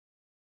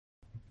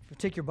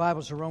Take your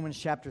Bibles to Romans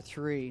chapter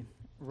 3.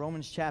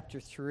 Romans chapter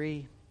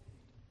 3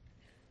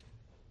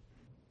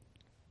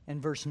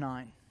 and verse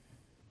 9.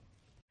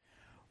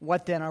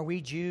 What then, are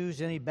we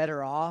Jews any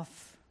better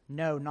off?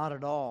 No, not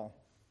at all.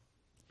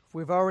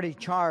 We've already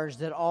charged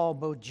that all,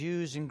 both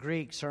Jews and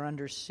Greeks, are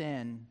under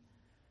sin.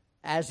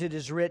 As it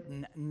is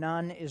written,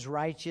 none is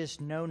righteous,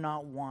 no,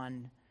 not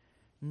one.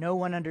 No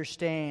one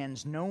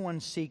understands, no one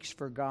seeks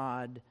for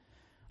God.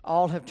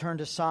 All have turned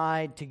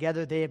aside,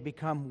 together they have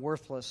become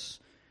worthless.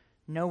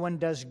 No one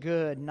does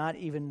good, not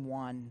even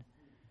one.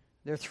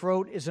 Their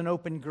throat is an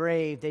open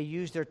grave. They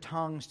use their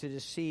tongues to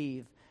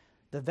deceive.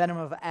 The venom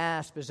of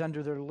asp is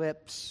under their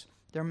lips.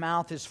 Their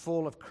mouth is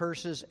full of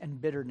curses and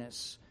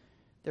bitterness.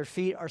 Their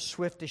feet are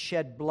swift to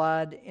shed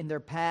blood. In their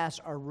paths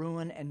are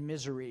ruin and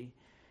misery.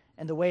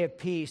 And the way of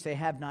peace they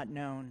have not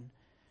known.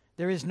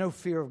 There is no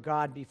fear of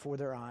God before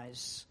their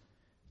eyes.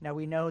 Now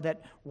we know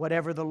that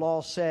whatever the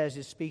law says,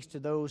 it speaks to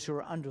those who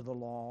are under the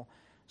law,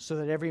 so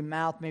that every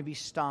mouth may be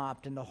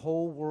stopped and the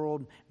whole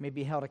world may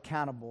be held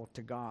accountable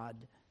to God.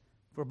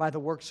 For by the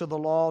works of the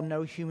law,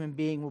 no human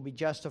being will be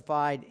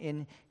justified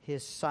in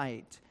his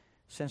sight,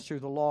 since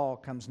through the law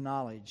comes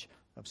knowledge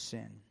of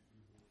sin.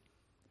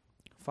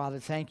 Father,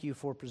 thank you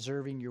for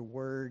preserving your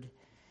word.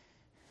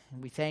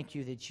 And we thank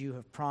you that you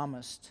have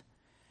promised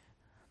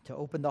to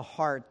open the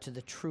heart to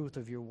the truth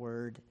of your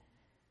word.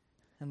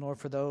 And Lord,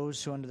 for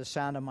those who under the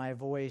sound of my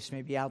voice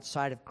may be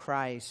outside of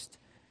Christ,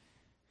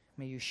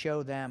 may you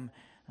show them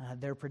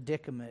their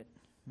predicament.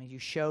 May you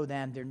show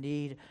them their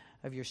need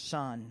of your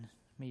Son.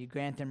 May you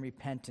grant them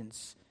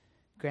repentance,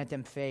 grant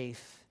them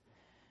faith,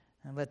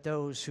 and let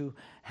those who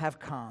have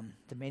come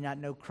that may not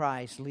know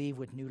Christ leave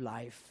with new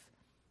life.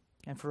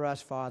 And for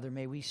us, Father,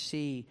 may we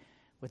see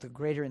with a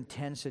greater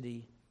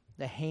intensity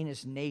the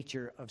heinous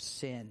nature of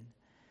sin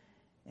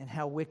and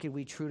how wicked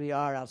we truly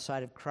are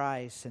outside of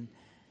Christ, and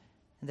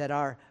that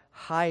our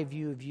high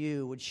view of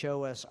you would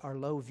show us our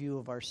low view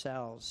of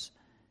ourselves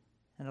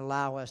and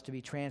allow us to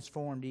be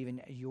transformed, even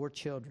your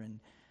children.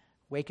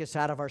 Wake us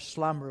out of our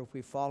slumber if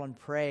we've fallen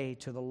prey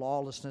to the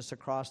lawlessness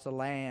across the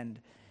land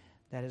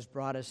that has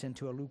brought us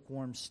into a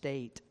lukewarm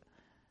state.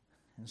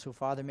 And so,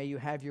 Father, may you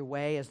have your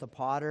way as the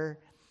potter,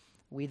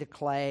 we the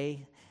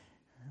clay.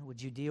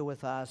 Would you deal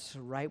with us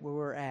right where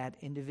we're at,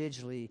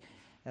 individually,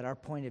 at our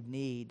point of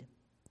need.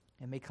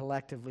 And may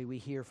collectively we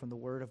hear from the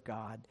Word of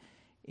God.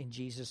 In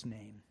Jesus'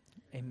 name,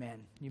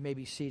 amen. You may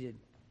be seated.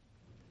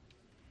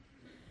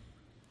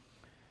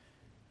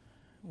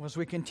 As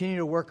we continue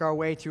to work our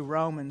way through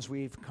Romans,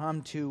 we've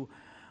come to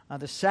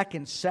the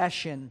second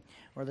session,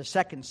 or the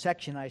second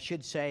section, I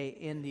should say,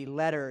 in the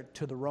letter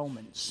to the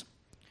Romans.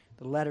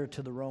 The letter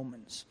to the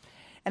Romans.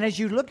 And as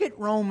you look at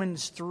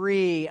Romans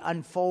 3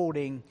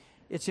 unfolding,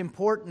 it's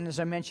important, as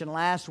I mentioned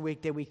last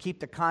week, that we keep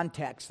the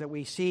context, that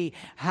we see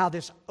how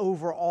this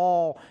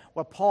overall,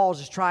 what Paul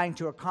is trying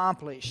to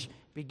accomplish,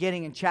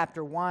 beginning in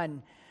chapter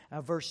 1,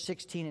 verse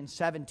 16 and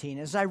 17.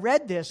 As I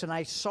read this and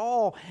I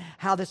saw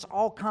how this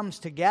all comes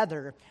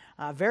together,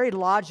 very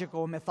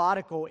logical and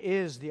methodical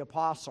is the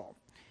apostle.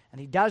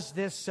 And he does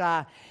this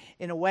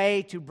in a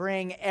way to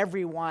bring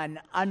everyone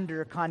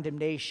under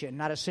condemnation.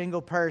 Not a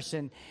single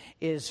person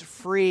is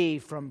free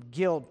from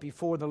guilt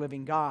before the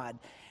living God.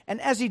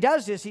 And as he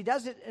does this, he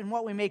does it in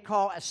what we may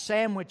call a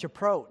sandwich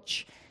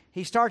approach.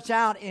 He starts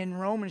out in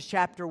Romans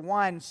chapter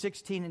 1,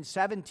 16 and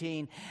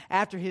 17.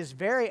 After his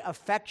very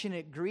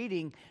affectionate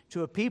greeting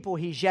to a people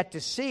he's yet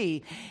to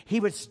see, he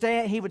would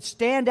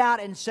stand out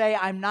and say,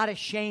 I'm not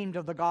ashamed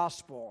of the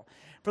gospel.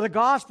 For the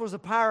gospel is the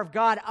power of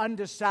God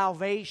unto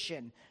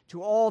salvation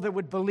to all that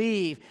would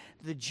believe,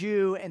 the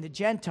Jew and the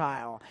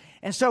Gentile.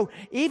 And so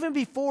even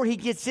before he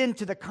gets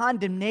into the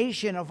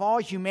condemnation of all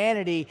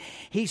humanity,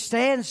 he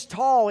stands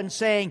tall in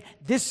saying,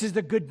 this is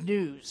the good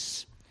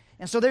news.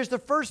 And so there's the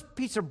first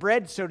piece of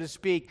bread, so to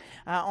speak,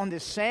 on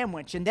this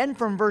sandwich. And then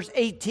from verse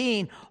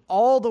 18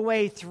 all the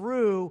way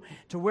through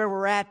to where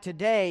we're at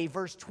today,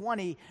 verse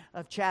 20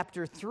 of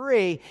chapter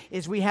 3,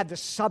 is we have the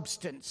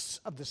substance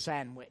of the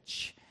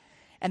sandwich.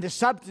 And the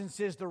substance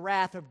is the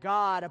wrath of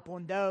God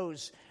upon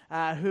those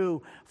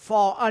who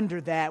fall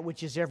under that,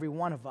 which is every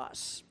one of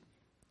us.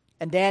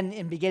 And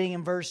then beginning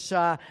in verse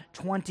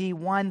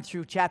 21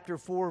 through chapter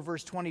 4,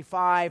 verse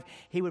 25,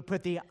 he would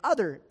put the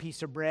other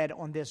piece of bread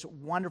on this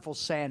wonderful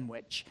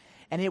sandwich.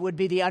 And it would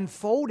be the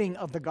unfolding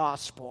of the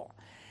gospel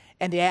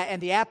and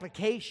the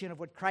application of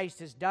what Christ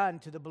has done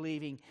to the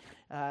believing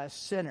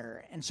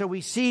sinner. And so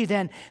we see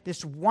then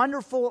this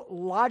wonderful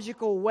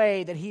logical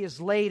way that he has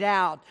laid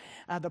out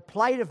the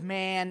plight of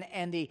man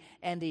and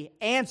the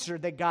answer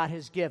that God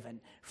has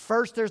given.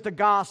 First there's the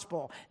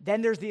gospel,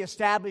 then there's the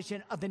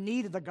establishment of the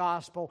need of the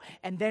gospel,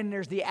 and then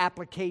there's the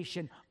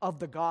application of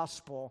the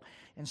gospel.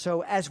 And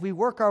so as we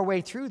work our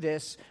way through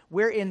this,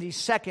 we're in the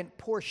second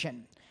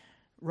portion,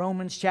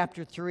 Romans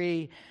chapter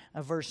 3,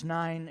 verse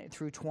 9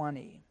 through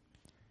 20.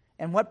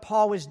 And what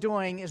Paul is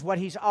doing is what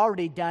he's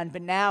already done,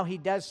 but now he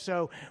does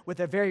so with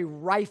a very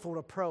rifled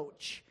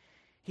approach.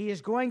 He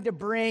is going to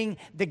bring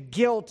the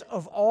guilt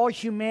of all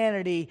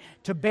humanity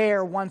to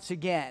bear once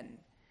again.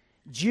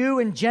 Jew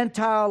and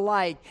Gentile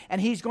alike.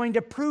 And he's going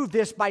to prove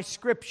this by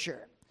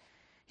Scripture.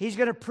 He's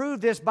going to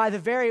prove this by the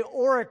very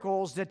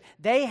oracles that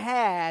they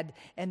had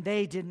and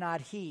they did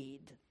not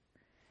heed.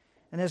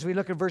 And as we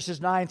look at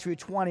verses 9 through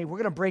 20, we're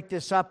going to break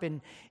this up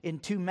in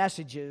two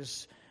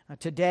messages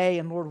today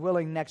and, Lord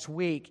willing, next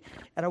week.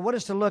 And I want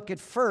us to look at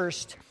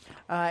first,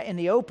 in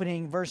the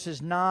opening,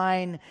 verses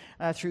 9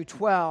 through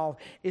 12,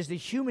 is the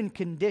human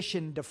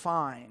condition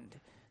defined.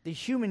 The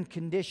human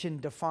condition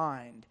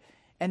defined.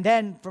 And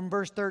then from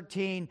verse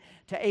 13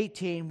 to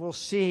 18, we'll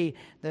see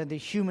the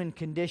human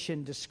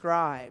condition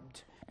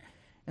described.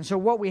 And so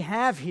what we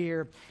have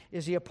here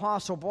is the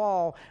Apostle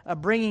Paul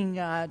bringing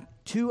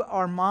to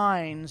our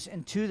minds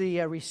and to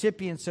the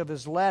recipients of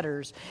his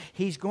letters,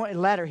 he's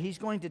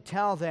going to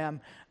tell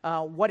them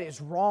what is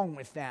wrong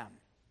with them.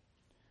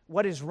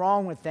 What is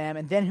wrong with them,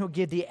 and then he'll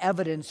give the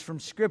evidence from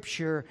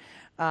Scripture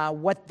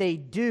what they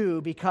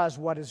do because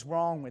what is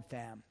wrong with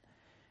them.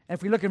 And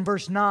if we look in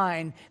verse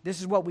 9,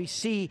 this is what we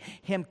see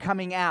him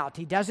coming out.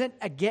 He doesn't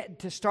get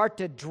to start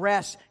to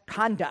address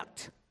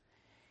conduct.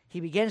 He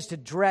begins to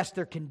address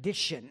their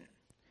condition.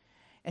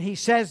 And he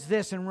says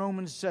this in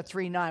Romans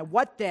 3:9.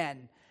 What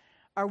then?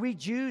 Are we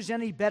Jews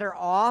any better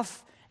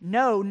off?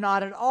 No,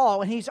 not at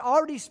all. And he's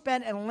already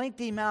spent a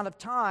lengthy amount of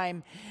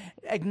time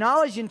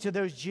acknowledging to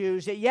those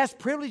Jews that yes,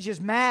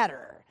 privileges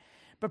matter.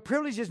 But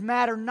privileges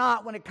matter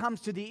not when it comes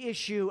to the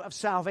issue of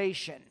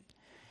salvation.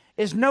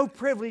 There's no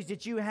privilege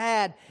that you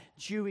had,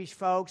 Jewish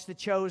folks, the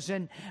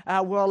chosen,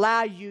 will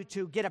allow you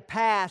to get a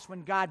pass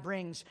when God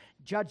brings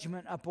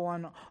judgment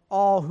upon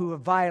all who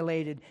have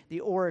violated the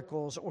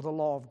oracles or the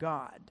law of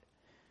God.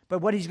 But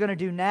what he's going to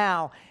do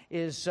now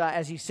is,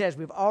 as he says,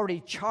 we've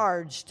already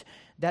charged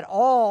that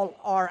all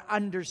are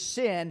under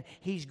sin.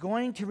 He's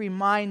going to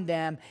remind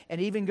them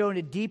and even go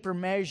into deeper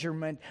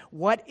measurement,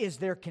 what is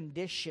their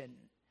condition?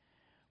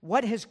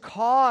 What has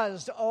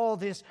caused all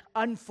this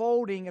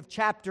unfolding of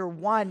chapter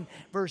 1,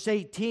 verse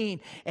 18?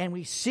 And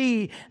we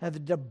see the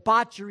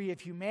debauchery of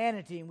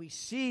humanity, and we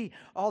see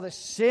all the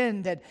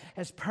sin that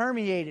has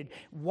permeated.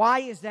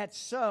 Why is that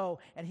so?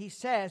 And he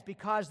says,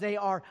 because they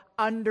are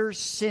under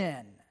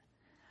sin.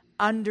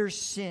 Under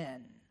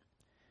sin.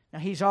 Now,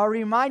 he's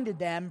already reminded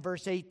them,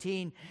 verse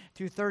 18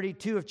 through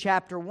 32 of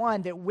chapter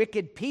 1, that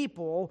wicked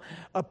people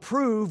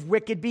approve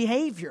wicked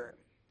behavior.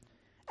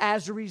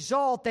 As a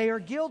result, they are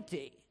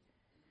guilty.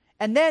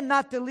 And then,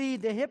 not to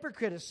leave the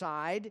hypocrite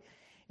aside,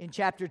 in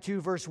chapter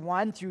 2, verse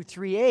 1 through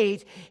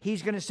 3:8,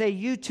 he's going to say,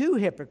 you too,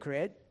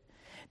 hypocrite,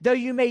 though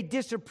you may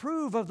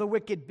disapprove of the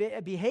wicked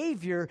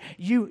behavior,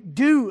 you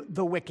do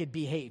the wicked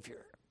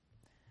behavior.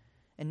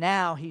 And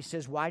now he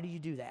says, why do you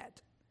do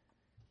that?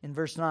 In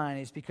verse 9,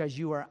 it's because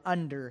you are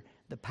under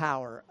the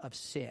power of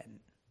sin.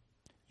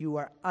 You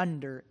are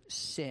under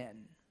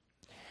sin.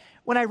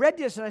 When I read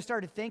this and I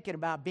started thinking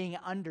about being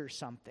under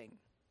something,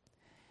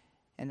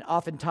 and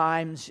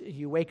oftentimes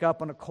you wake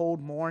up on a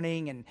cold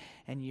morning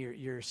and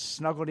you're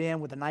snuggled in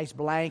with a nice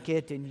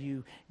blanket and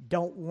you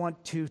don't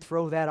want to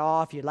throw that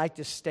off. You'd like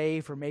to stay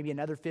for maybe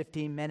another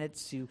 15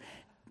 minutes.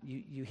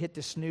 You hit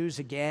the snooze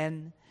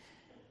again.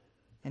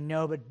 And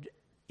no, but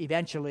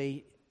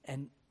eventually,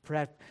 and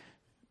perhaps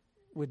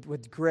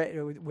with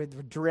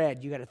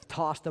dread, you got to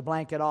toss the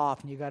blanket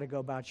off and you got to go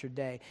about your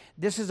day.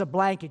 This is a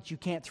blanket you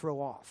can't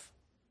throw off.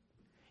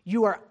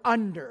 You are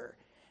under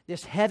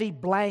this heavy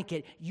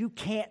blanket, you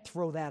can't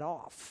throw that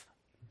off.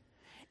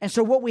 And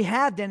so what we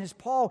have then is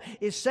Paul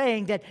is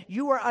saying that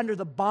you are under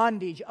the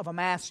bondage of a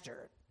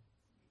master.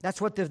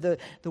 That's what the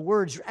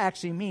words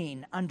actually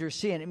mean, under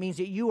sin. It means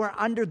that you are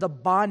under the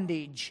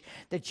bondage,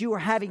 that you are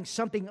having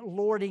something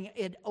lording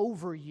it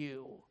over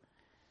you,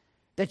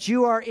 that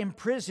you are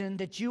imprisoned,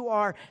 that you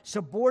are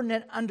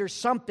subordinate under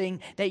something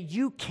that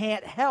you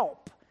can't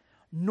help,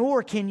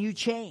 nor can you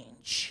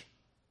change.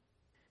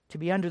 To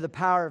be under the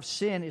power of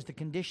sin is the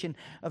condition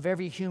of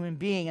every human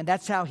being. And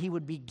that's how he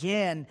would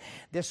begin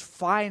this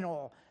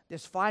final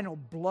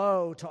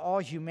blow to all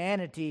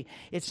humanity.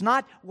 It's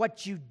not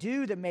what you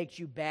do that makes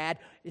you bad.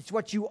 It's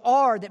what you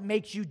are that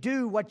makes you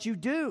do what you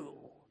do.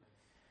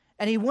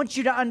 And he wants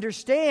you to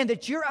understand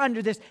that you're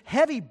under this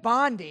heavy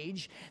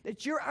bondage,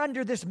 that you're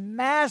under this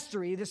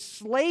mastery, this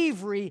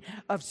slavery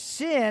of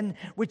sin,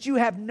 which you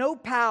have no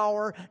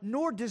power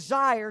nor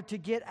desire to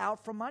get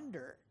out from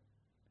under.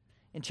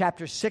 In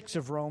chapter 6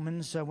 of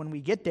Romans, when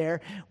we get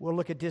there, we'll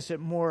look at this in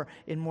more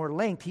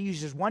length. He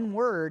uses one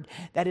word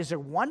that is a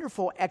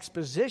wonderful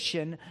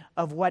exposition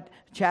of what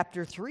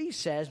chapter 3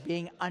 says,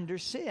 being under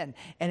sin.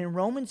 And in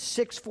Romans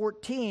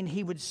 6:14,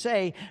 he would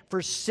say,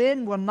 for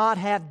sin will not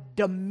have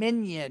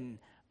dominion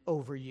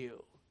over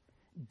you.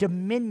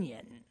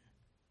 Dominion.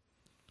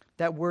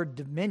 That word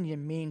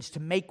dominion means to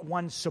make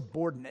one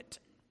subordinate.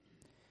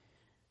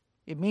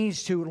 It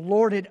means to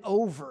lord it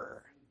over.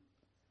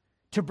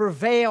 To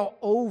prevail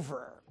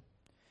over.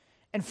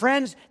 And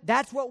friends,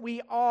 that's what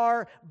we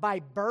are by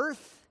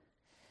birth.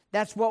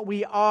 That's what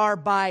we are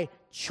by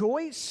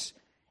choice.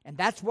 And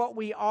that's what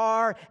we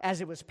are as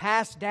it was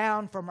passed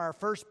down from our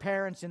first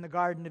parents in the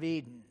Garden of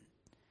Eden.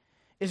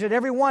 is that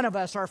every one of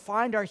us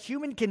find our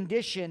human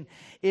condition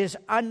is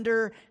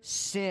under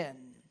sin.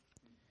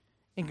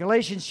 In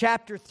Galatians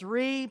chapter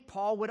 3,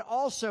 Paul would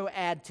also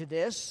add to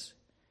this.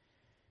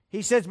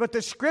 He says, but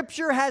the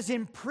Scripture has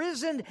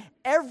imprisoned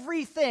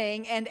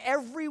everything and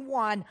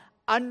everyone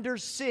under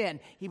sin.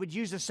 He would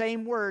use the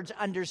same words,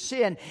 under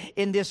sin,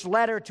 in this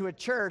letter to a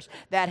church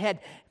that had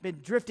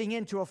been drifting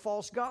into a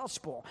false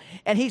gospel.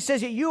 And he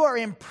says that you are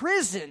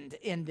imprisoned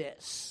in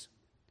this.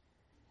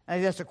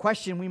 And that's a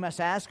question we must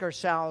ask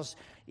ourselves,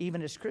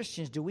 even as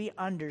Christians. Do we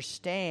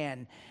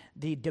understand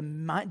the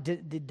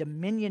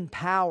dominion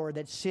power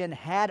that sin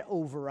had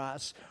over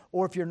us?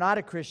 Or if you're not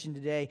a Christian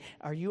today,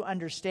 are you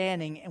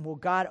understanding, and will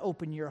God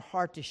open your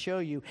heart to show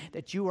you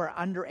that you are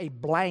under a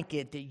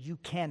blanket that you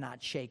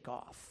cannot shake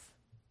off?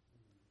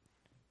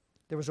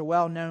 There was a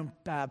well-known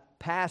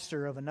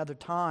pastor of another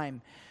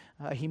time.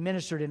 He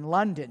ministered in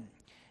London,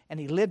 and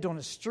he lived on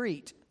a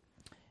street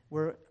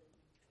where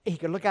he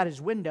could look out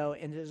his window,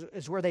 and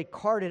is where they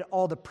carted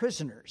all the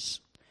prisoners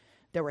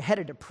that were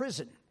headed to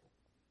prison.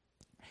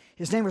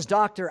 His name was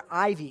Dr.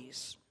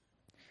 Ives.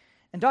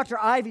 And Dr.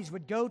 Ives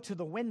would go to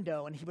the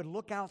window, and he would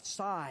look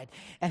outside,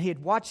 and he'd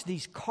watch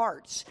these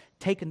carts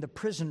taking the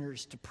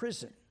prisoners to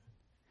prison.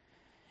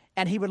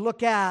 And he would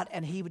look out,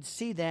 and he would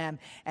see them,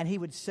 and he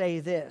would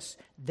say this,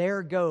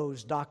 there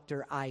goes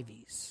Dr.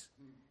 Ives.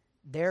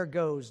 There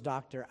goes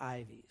Dr.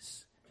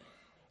 Ives.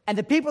 And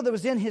the people that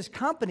was in his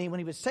company, when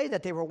he would say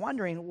that, they were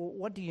wondering, well,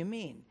 what do you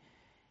mean?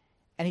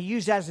 And he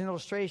used that as an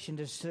illustration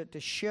to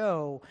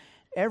show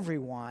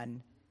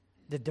everyone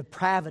the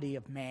depravity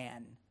of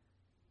man.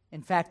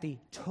 In fact, the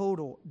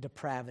total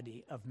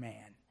depravity of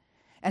man.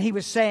 And he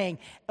was saying,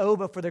 oh,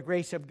 but for the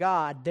grace of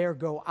God, there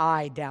go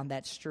I down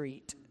that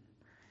street.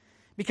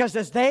 Because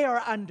as they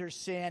are under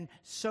sin,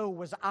 so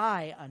was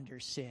I under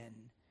sin.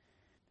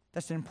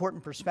 That's an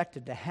important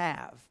perspective to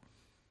have,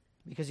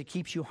 because it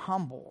keeps you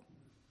humble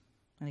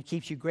and it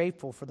keeps you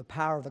grateful for the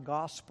power of the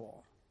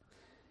gospel.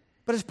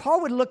 But as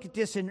Paul would look at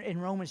this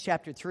in Romans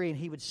chapter 3, and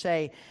he would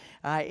say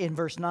in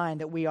verse 9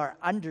 that we are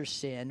under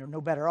sin, or no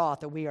better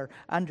off, that we are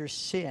under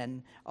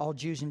sin, all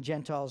Jews and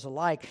Gentiles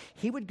alike,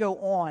 he would go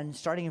on,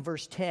 starting in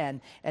verse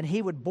 10, and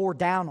he would bore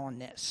down on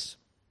this.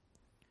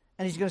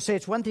 And he's going to say,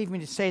 it's one thing for me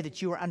to say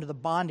that you are under the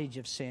bondage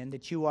of sin,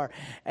 that you are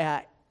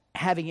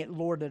having it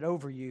lorded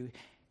over you.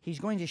 He's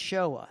going to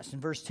show us. In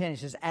verse 10, he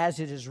says, as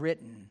it is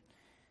written.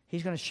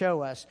 He's going to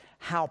show us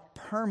how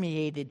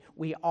permeated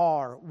we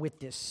are with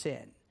this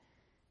sin.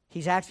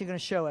 He's actually going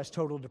to show us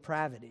total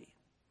depravity.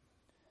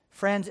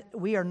 Friends,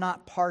 we are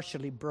not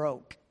partially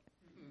broke.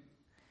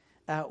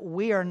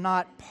 We are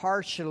not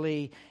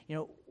partially,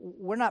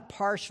 we're not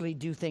partially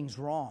do things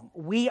wrong.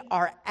 We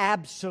are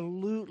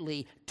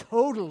absolutely,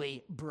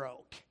 totally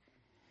broke.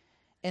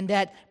 And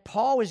that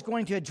Paul is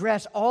going to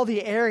address all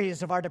the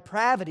areas of our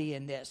depravity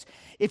in this.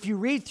 If you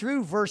read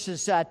through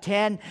verses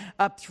 10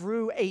 up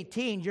through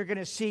 18, you're going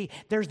to see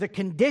there's the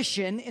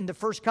condition in the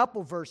first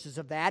couple verses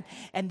of that.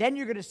 And then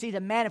you're going to see the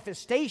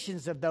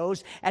manifestations of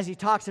those as he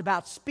talks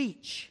about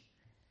speech,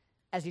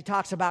 as he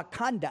talks about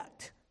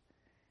conduct.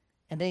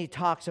 And then he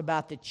talks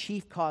about the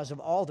chief cause of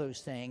all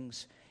those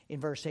things in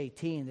verse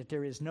 18, that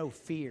there is no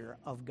fear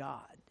of God.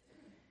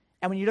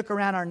 And when you look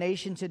around our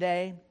nation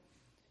today,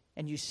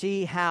 and you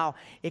see how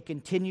it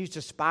continues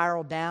to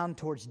spiral down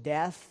towards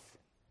death,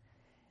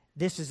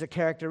 this is a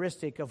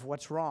characteristic of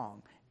what's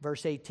wrong.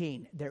 Verse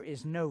 18, there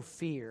is no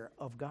fear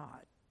of God.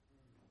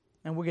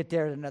 And we'll get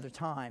there at another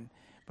time.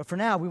 But for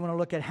now, we want to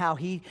look at how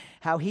he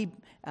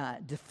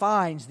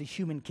defines the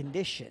human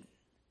condition.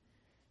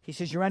 He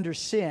says you're under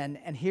sin,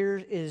 and here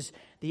is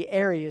the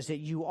areas that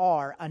you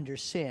are under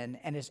sin,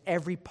 and it's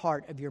every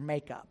part of your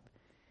makeup.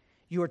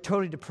 You are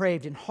totally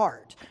depraved in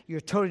heart.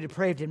 You're totally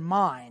depraved in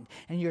mind.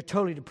 And you're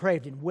totally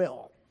depraved in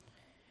will.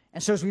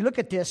 And so as we look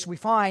at this, we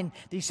find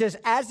that he says,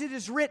 as it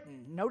is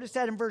written. Notice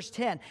that in verse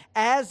 10.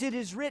 As it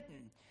is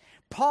written.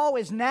 Paul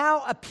is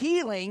now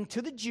appealing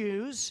to the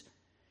Jews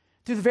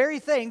to the very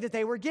thing that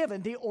they were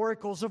given, the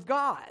oracles of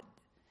God.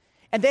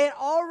 And they had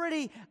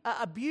already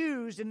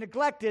abused and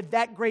neglected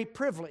that great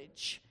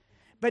privilege.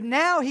 But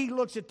now he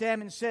looks at them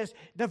and says,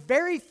 the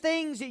very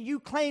things that you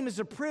claim as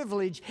a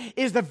privilege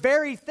is the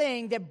very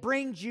thing that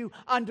brings you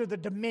under the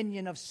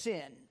dominion of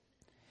sin.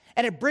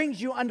 And it brings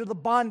you under the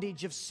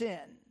bondage of sin.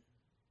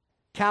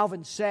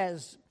 Calvin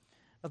says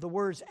of the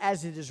words,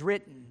 as it is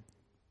written,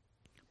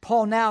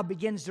 Paul now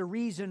begins to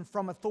reason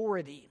from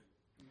authority.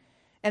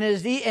 And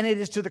it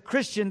is to the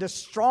Christian the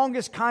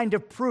strongest kind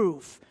of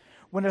proof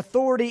when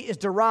authority is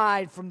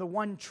derived from the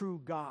one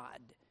true God.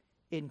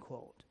 End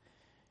quote.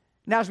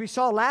 Now, as we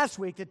saw last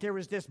week, that there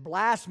was this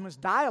blasphemous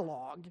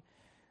dialogue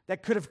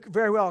that could have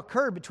very well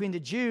occurred between the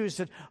Jews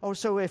that,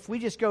 so if we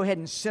just go ahead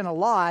and sin a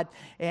lot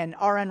and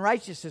our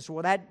unrighteousness,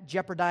 will that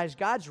jeopardize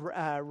God's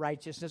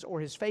righteousness or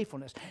his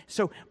faithfulness?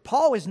 So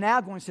Paul is now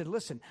going to say,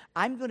 listen,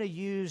 I'm going to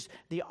use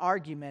the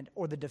argument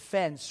or the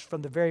defense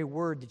from the very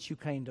word that you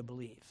claim to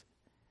believe,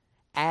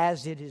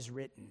 as it is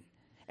written.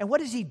 And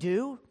what does he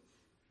do?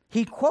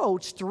 He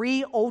quotes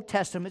 3 Old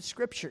Testament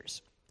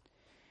scriptures.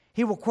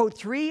 He will quote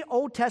 3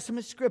 Old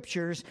Testament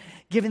scriptures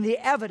giving the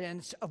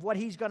evidence of what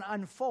he's going to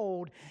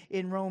unfold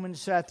in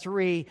Romans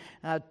 3,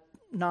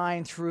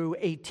 9 through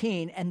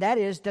 18, and that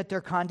is that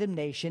their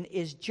condemnation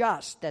is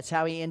just. That's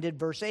how he ended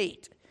verse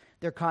 8.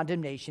 Their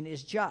condemnation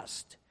is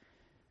just.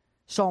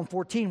 Psalm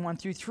 14, 1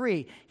 through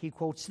 3, he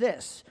quotes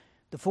this.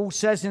 The fool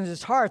says in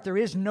his heart, there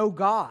is no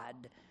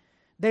God.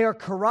 They are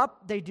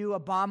corrupt, they do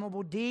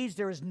abominable deeds,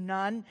 there is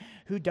none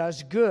who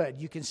does good.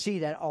 You can see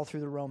that all through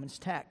the Romans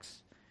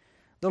text.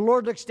 The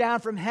Lord looks down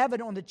from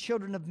heaven on the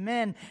children of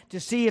men to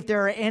see if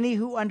there are any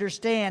who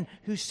understand,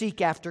 who seek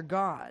after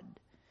God.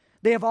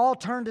 They have all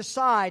turned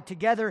aside.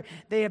 Together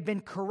they have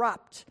been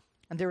corrupt.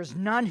 And there is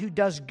none who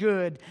does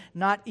good,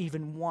 not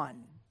even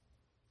one.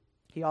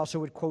 He also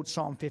would quote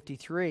Psalm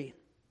 53.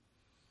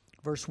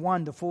 Verse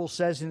 1, the fool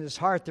says in his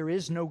heart, there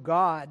is no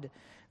God.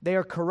 They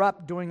are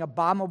corrupt, doing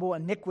abominable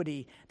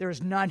iniquity. There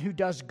is none who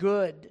does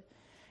good.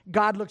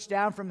 God looks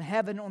down from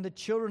heaven on the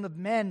children of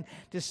men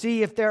to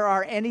see if there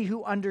are any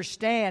who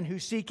understand, who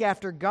seek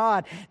after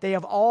God. They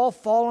have all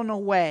fallen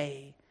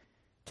away.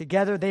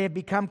 Together they have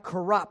become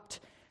corrupt.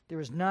 There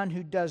is none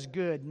who does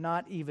good,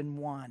 not even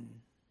one.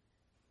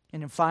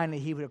 And then finally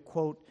he would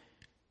quote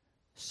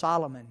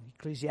Solomon,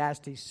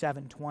 Ecclesiastes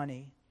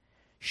 7:20.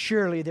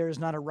 Surely there is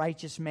not a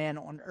righteous man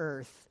on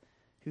earth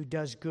who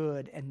does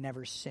good and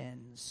never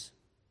sins.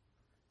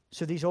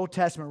 So these Old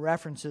Testament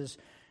references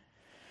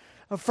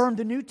affirm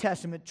the New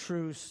Testament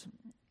truths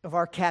of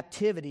our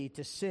captivity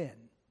to sin.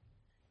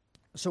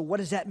 So what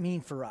does that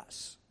mean for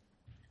us?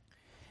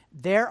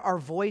 There are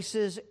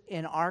voices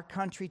in our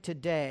country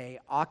today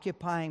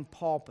occupying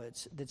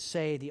pulpits that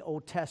say the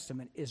Old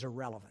Testament is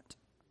irrelevant.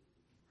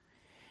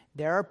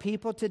 There are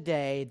people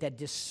today that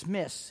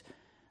dismiss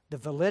the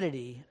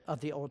validity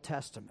of the Old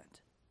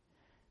Testament.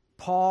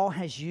 Paul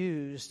has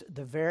used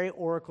the very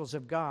oracles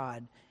of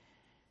God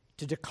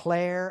to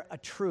declare a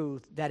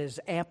truth that is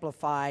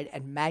amplified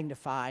and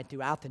magnified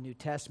throughout the New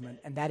Testament,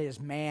 and that is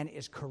man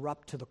is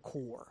corrupt to the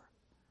core.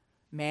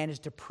 Man is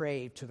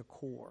depraved to the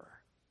core.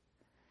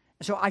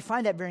 So I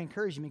find that very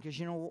encouraging because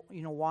you know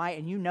why,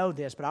 and you know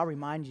this, but I'll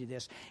remind you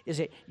this, is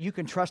that you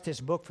can trust this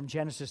book from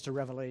Genesis to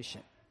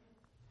Revelation.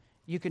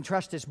 You can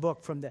trust this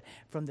book from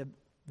the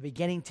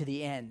beginning to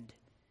the end.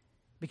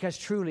 Because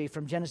truly,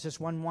 from Genesis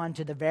 1:1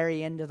 to the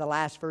very end of the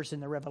last verse in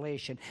the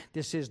Revelation,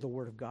 this is the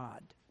Word of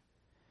God.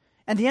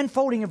 And the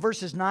unfolding of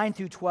verses 9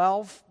 through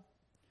 12,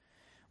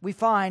 we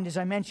find, as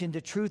I mentioned,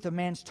 the truth of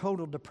man's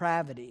total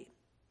depravity.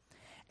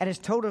 And his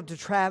total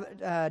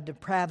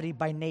depravity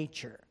by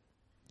nature.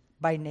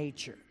 By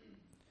nature.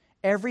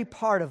 Every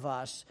part of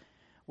us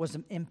was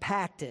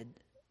impacted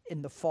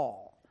in the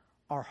fall.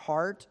 Our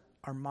heart,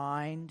 our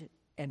mind,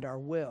 and our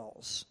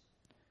wills.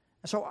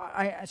 So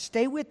I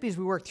stay with me as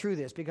we work through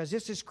this, because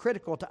this is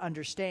critical to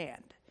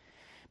understand.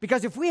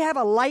 Because if we have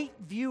a light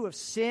view of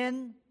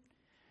sin,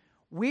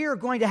 we are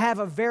going to have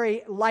a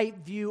very light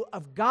view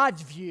of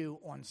God's view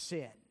on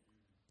sin.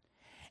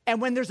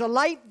 And when there's a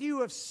light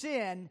view of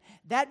sin,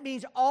 that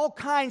means all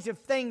kinds of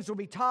things will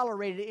be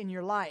tolerated in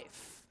your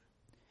life.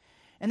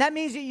 And that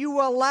means that you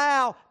will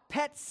allow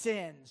pet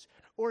sins,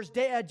 or as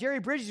Jerry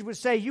Bridges would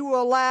say, you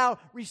will allow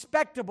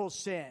respectable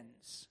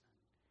sins.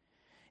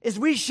 Is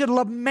we should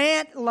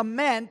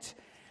lament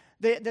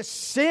the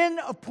sin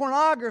of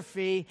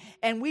pornography,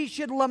 and we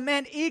should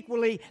lament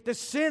equally the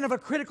sin of a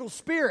critical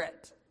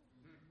spirit.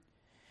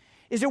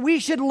 Is that we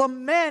should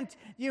lament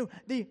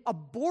the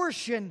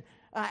abortion,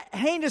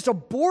 heinous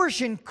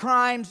abortion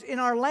crimes in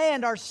our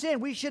land, our sin.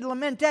 We should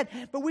lament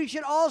that, but we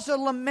should also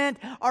lament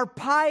our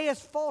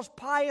false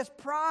pious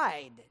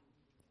pride.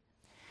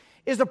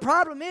 The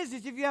problem is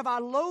if you have a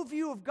low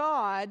view of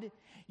God,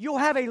 you'll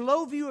have a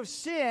low view of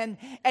sin,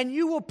 and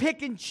you will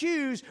pick and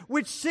choose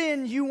which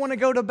sins you want to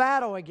go to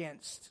battle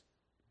against.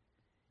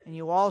 And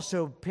you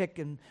also pick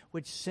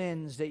which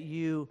sins that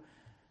you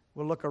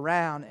will look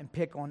around and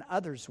pick on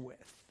others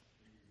with.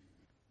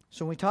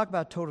 So when we talk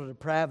about total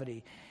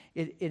depravity,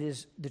 it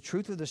is the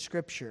truth of the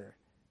Scripture.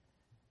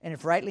 And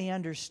if rightly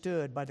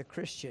understood by the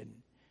Christian,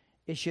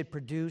 it should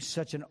produce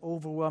such an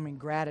overwhelming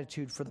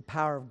gratitude for the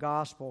power of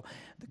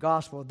the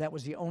gospel, that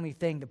was the only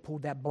thing that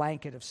pulled that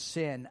blanket of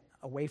sin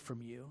away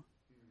from you.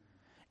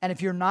 And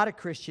if you're not a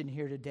Christian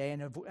here today,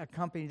 and a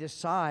company this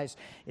size,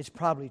 it's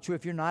probably true.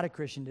 If you're not a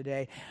Christian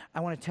today,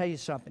 I want to tell you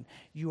something.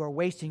 You are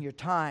wasting your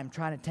time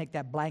trying to take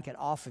that blanket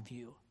off of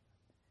you.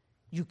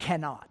 You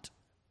cannot.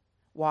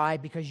 Why?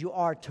 Because you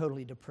are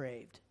totally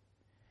depraved.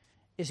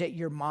 Is that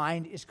your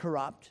mind is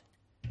corrupt,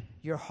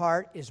 your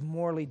heart is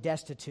morally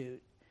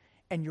destitute,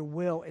 and your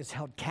will is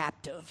held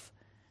captive.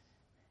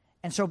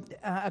 And so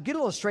a good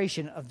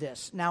illustration of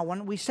this. Now,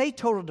 when we say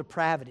total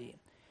depravity,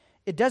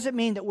 it doesn't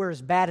mean that we're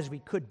as bad as we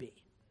could be.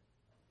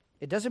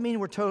 It doesn't mean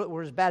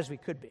we're as bad as we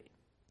could be.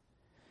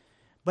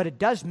 But it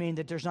does mean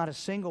that there's not a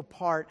single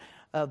part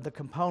of the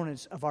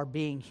components of our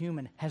being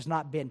human has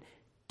not been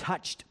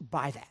touched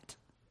by that.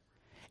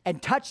 And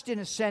touched in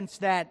a sense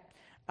that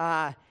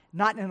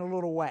not in a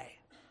little way.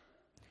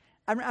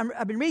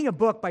 I've been reading a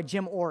book by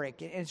Jim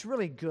Orrick, and it's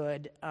really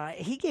good.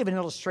 He gave an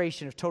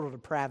illustration of total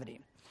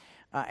depravity.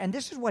 And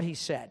this is what he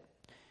said.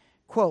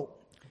 Quote,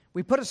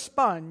 we put a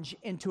sponge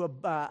into a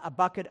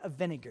bucket of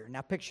vinegar.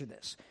 Now picture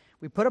this.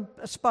 We put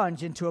a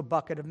sponge into a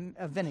bucket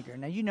of vinegar.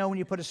 Now, you know when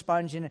you put a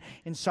sponge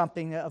in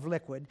something of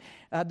liquid,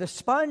 the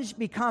sponge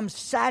becomes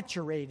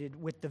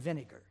saturated with the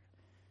vinegar.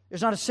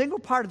 There's not a single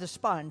part of the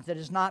sponge that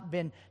has not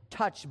been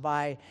touched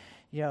by,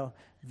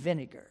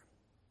 vinegar.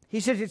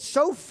 He says it's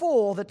so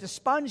full that the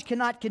sponge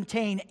cannot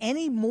contain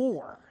any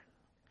more.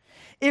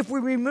 If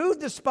we remove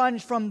the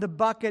sponge from the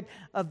bucket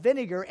of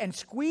vinegar and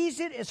squeeze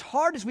it as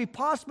hard as we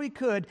possibly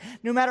could,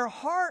 no matter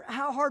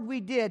how hard we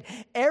did,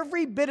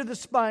 every bit of the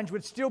sponge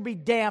would still be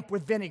damp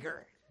with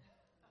vinegar.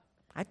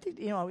 I think,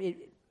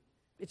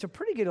 it's a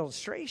pretty good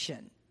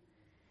illustration.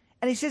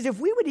 And he says if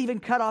we would even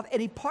cut off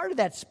any part of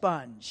that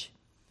sponge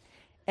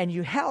and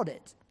you held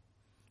it,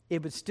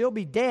 it would still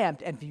be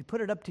damp. And if you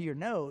put it up to your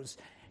nose,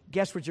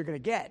 guess what you're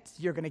going to get?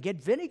 You're going to get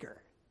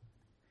vinegar.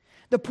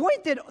 The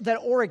point that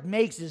Orick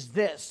makes is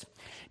this.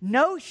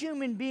 No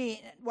human being,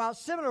 while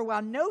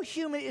no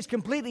human is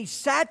completely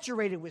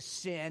saturated with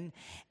sin,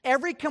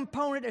 every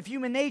component of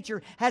human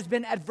nature has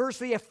been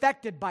adversely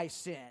affected by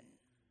sin.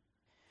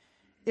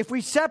 If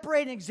we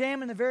separate and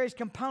examine the various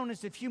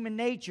components of human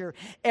nature,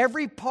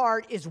 every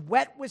part is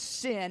wet with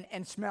sin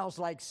and smells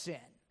like sin.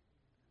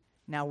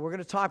 Now, we're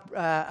going to talk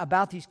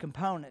about these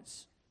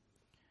components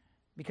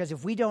because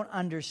if we don't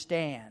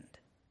understand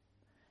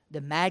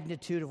the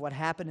magnitude of what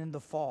happened in the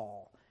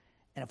fall,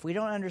 and if we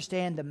don't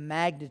understand the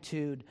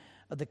magnitude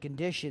of the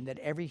condition that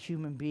every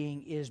human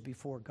being is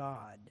before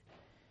God,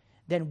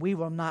 then we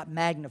will not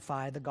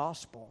magnify the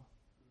gospel.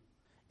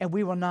 And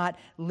we will not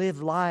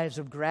live lives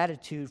of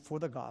gratitude for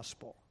the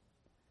gospel.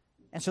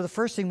 And so the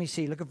first thing we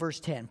see, look at verse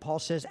 10. Paul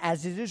says,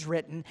 as it is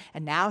written,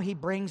 and now he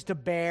brings to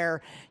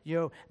bear,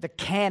 the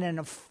cannon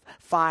of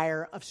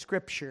fire of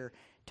Scripture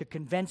to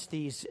convince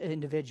these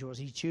individuals,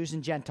 these Jews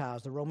and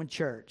Gentiles, the Roman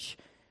church,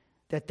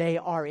 that they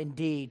are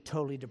indeed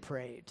totally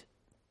depraved.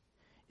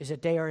 Is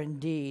that they are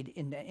indeed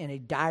in a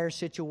dire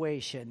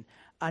situation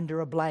under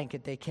a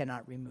blanket they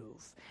cannot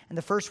remove. And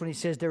the first one he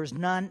says, there is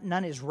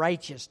none is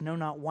righteous, no,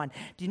 not one.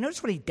 Do you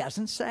notice what he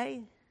doesn't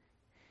say?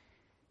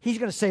 He's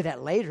going to say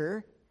that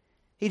later.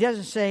 He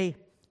doesn't say,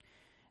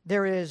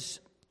 there is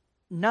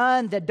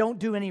none that don't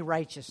do any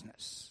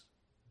righteousness.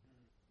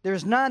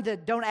 There's none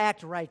that don't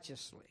act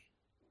righteously.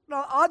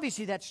 Well,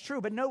 obviously that's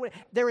true, but no,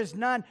 there is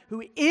none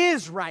who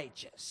is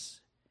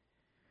righteous.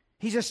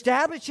 He's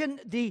establishing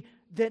the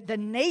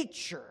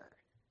nature.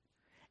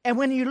 And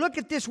when you look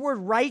at this word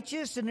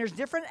righteous, and there's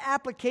different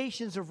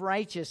applications of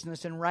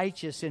righteousness and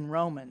righteous in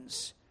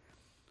Romans.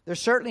 There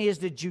certainly is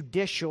the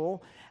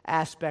judicial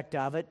aspect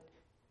of it.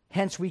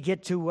 Hence we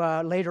get to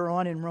later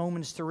on in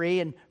Romans 3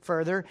 and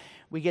further,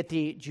 we get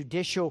the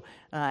judicial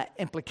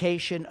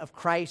implication of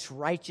Christ's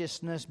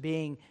righteousness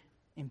being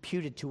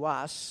imputed to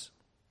us.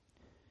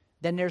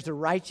 Then there's the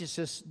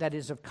righteousness that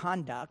is of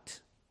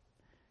conduct.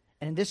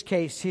 And in this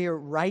case here,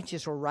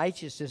 righteous or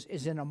righteousness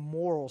is in a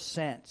moral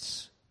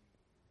sense.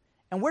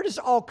 And where does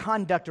all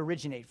conduct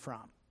originate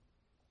from?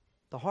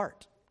 The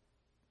heart.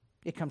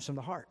 It comes from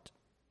the heart.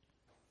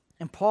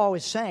 And Paul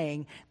is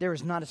saying there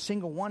is not a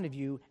single one of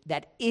you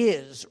that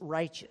is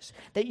righteous.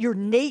 That your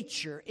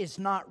nature is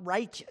not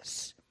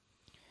righteous.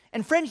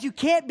 And friends, you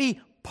can't be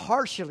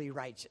partially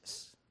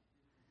righteous.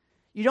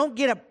 You don't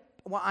get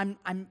I'm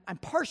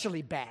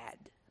partially bad.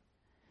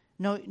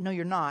 No,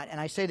 you're not. And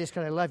I say this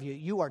because I love you.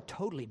 You are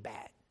totally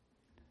bad.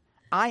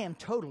 I am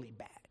totally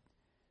bad.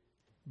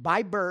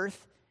 By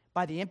birth,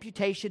 by the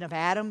imputation of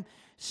Adam's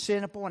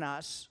sin upon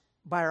us,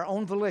 by our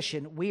own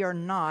volition, we are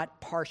not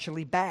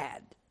partially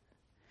bad.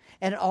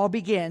 And it all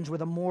begins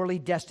with a morally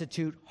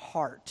destitute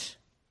heart.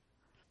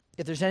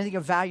 If there's anything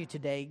of value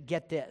today,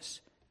 get this.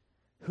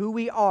 Who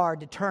we are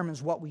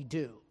determines what we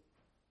do.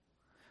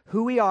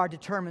 Who we are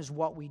determines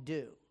what we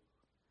do.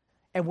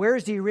 And where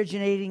is the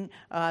originating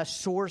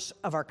source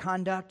of our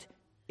conduct?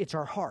 It's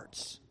our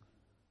hearts.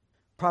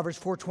 Proverbs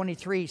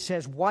 4:23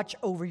 says, watch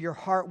over your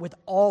heart with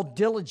all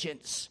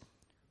diligence,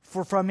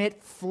 for from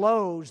it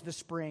flows the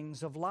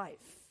springs of life.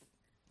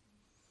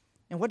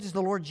 And what does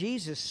the Lord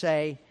Jesus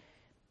say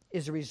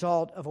is a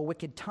result of a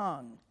wicked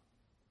tongue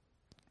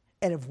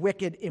and of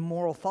wicked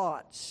immoral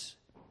thoughts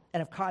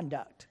and of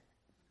conduct?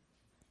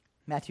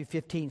 Matthew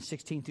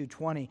 15:16 through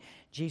 20,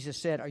 Jesus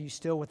said, are you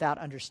still without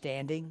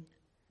understanding?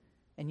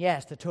 And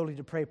yes, the totally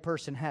depraved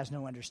person has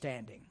no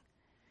understanding.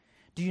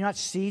 Do you not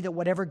see that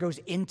whatever goes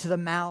into the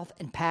mouth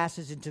and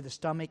passes into the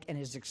stomach and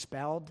is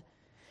expelled?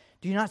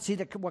 Do you not see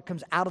that what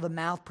comes out of the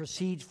mouth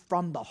proceeds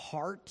from the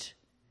heart?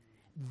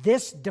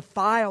 This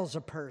defiles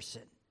a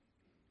person.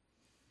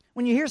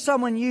 When you hear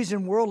someone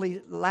using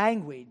worldly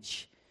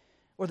language,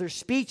 or their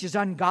speech is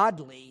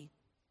ungodly,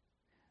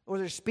 or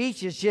their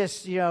speech is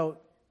just,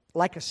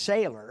 like a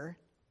sailor,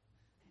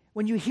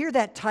 when you hear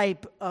that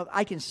type of,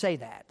 I can say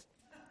that.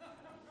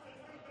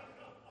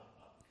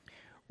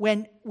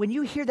 When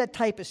you hear that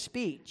type of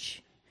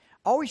speech,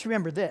 always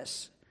remember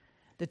this.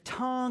 The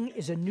tongue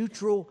is a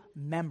neutral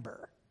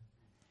member.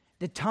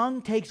 The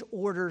tongue takes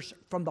orders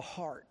from the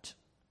heart.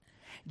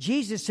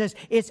 Jesus says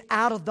it's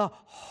out of the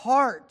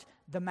heart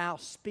the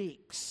mouth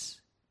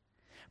speaks.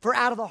 For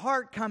out of the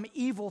heart come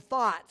evil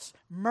thoughts,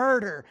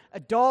 murder,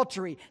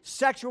 adultery,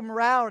 sexual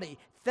immorality,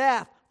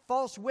 theft,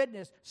 false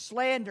witness,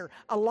 slander.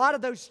 A lot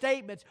of those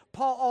statements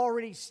Paul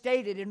already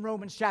stated in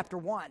Romans chapter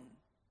 1.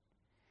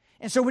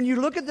 And so when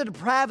you look at the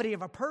depravity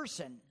of a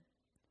person,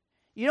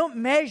 you don't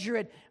measure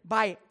it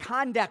by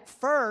conduct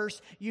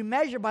first. You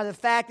measure by the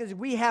fact that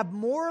we have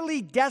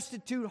morally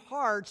destitute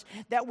hearts,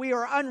 that we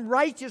are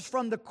unrighteous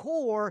from the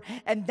core,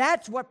 and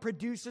that's what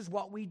produces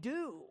what we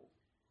do.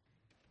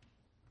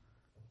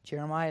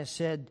 Jeremiah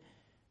said,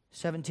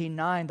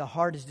 17:9, the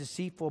heart is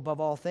deceitful above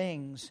all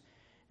things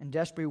and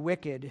desperately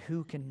wicked.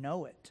 Who can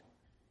know it?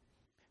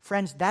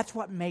 Friends, that's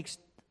what makes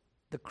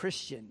the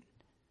Christian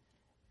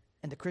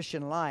and the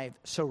Christian life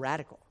so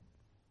radical.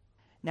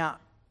 Now,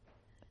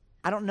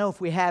 I don't know if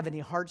we have any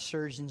heart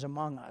surgeons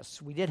among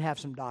us. We did have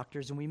some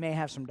doctors, and we may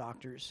have some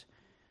doctors.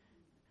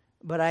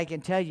 But I can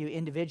tell you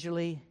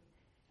individually,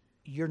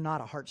 you're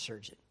not a heart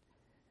surgeon.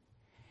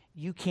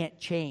 You can't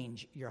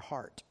change your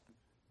heart.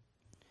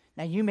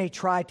 Now, you may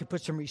try to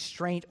put some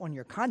restraint on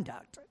your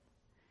conduct,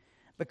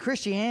 but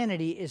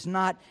Christianity is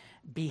not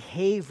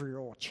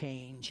behavioral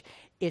change.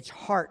 It's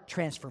heart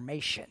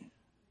transformation.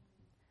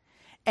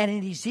 And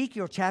in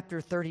Ezekiel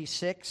chapter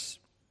 36,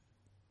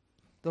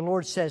 the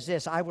Lord says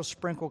this, I will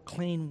sprinkle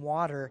clean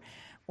water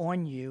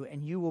on you,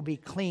 and you will be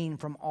clean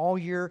from all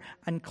your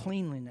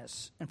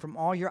uncleanliness, and from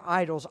all your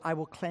idols I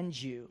will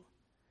cleanse you.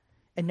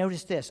 And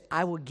notice this,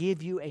 I will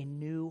give you a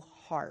new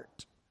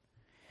heart.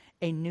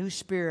 A new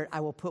spirit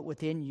I will put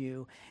within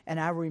you, and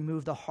I will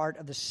remove the heart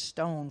of the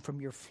stone from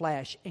your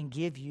flesh and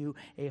give you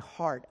a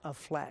heart of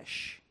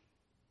flesh.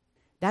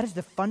 That is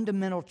the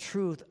fundamental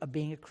truth of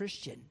being a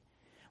Christian.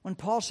 When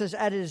Paul says,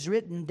 as it is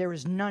written, there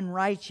is none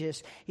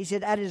righteous, he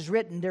said, as it is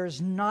written, there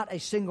is not a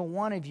single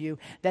one of you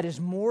that is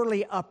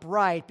morally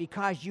upright,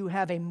 because you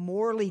have a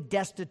morally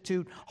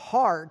destitute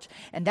heart,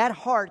 and that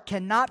heart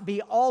cannot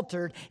be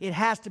altered. It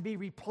has to be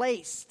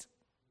replaced.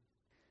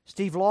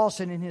 Steve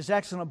Lawson, in his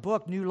excellent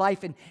book, New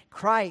Life in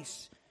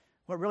Christ,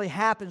 what really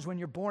happens when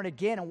you're born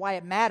again and why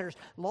it matters,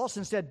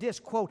 Lawson said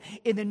this, quote,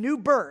 in the new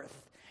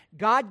birth,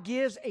 God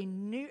gives a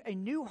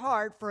new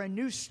heart for a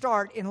new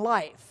start in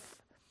life.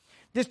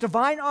 This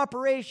divine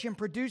operation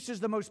produces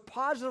the most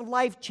positive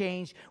life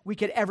change we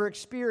could ever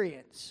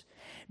experience.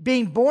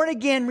 Being born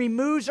again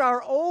removes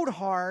our old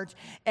heart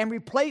and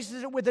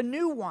replaces it with a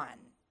new one.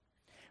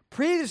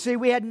 Previously,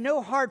 we had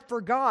no heart for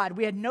God.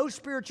 We had no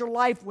spiritual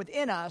life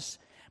within us,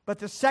 but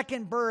the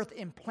second birth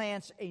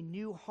implants a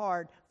new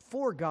heart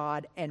for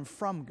God and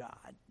from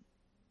God.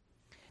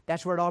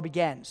 That's where it all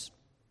begins.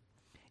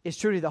 It's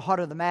truly the heart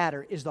of the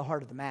matter is the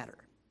heart of the matter.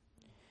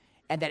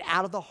 And that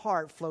out of the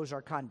heart flows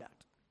our conduct.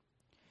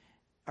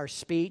 Our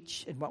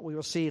speech, and what we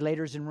will see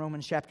later is in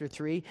Romans chapter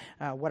 3,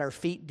 what our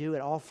feet do,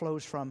 it all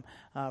flows from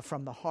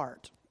the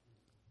heart.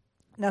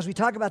 Now, as we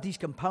talk about these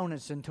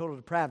components in total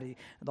depravity,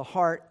 the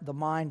heart, the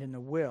mind, and the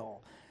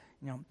will,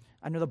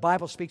 I know the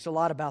Bible speaks a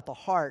lot about the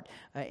heart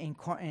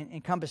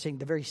encompassing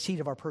the very seat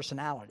of our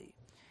personality.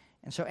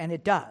 And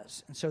it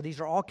does. And so these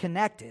are all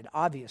connected,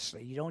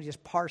 obviously. You don't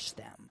just parse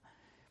them.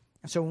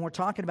 And so when we're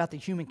talking about the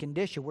human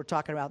condition, we're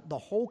talking about the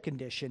whole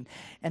condition,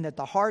 and that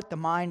the heart, the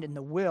mind, and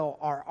the will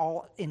are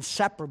all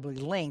inseparably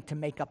linked to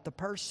make up the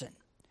person.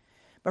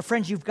 But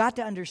friends, you've got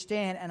to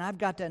understand, and I've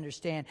got to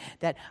understand,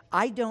 that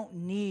I don't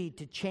need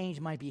to change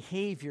my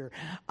behavior.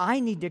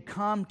 I need to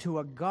come to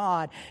a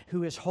God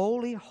who is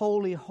holy,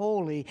 holy,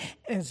 holy,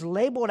 and has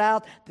labeled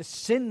out the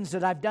sins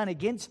that I've done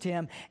against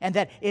Him, and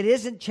that it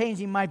isn't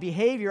changing my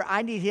behavior.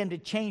 I need Him to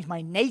change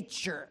my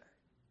nature.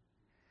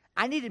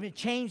 I need Him to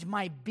change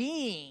my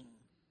being.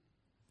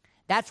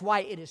 That's why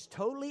it is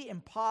totally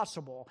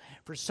impossible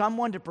for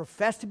someone to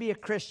profess to be a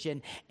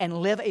Christian and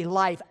live a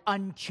life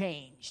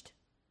unchanged.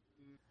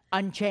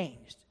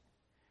 Unchanged.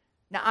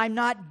 Now, I'm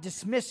not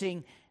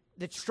dismissing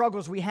the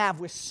struggles we have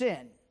with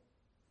sin.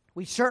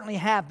 We certainly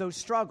have those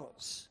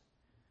struggles.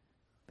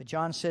 But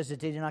John says that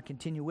they did not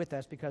continue with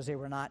us because they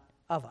were not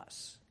of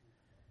us.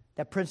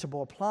 That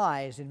principle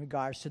applies in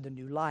regards to the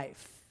new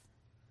life.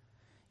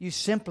 You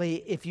simply,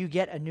 if you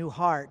get a new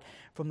heart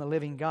from the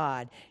living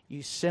God,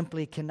 you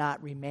simply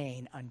cannot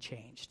remain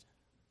unchanged.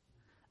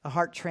 A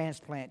heart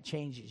transplant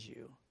changes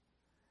you.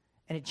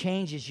 And it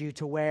changes you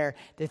to where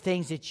the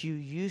things that you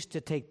used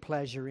to take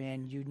pleasure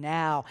in, you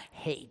now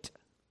hate.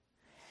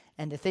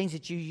 And the things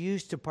that you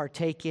used to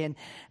partake in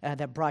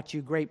that brought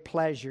you great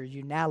pleasure,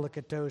 you now look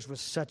at those with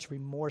such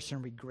remorse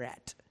and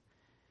regret.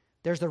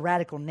 There's the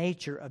radical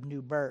nature of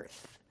new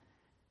birth.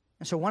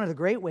 And so one of the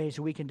great ways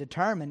that we can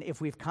determine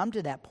if we've come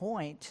to that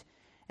point,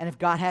 and if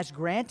God has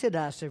granted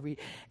us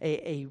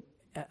a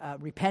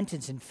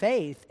repentance and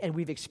faith, and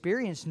we've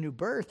experienced new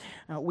birth,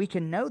 we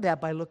can know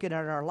that by looking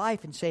at our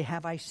life and say,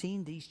 have I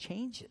seen these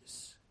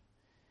changes?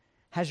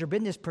 Has there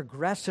been this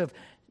progressive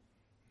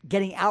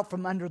getting out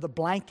from under the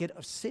blanket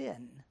of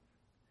sin?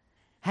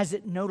 Has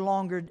it no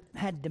longer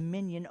had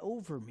dominion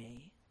over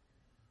me?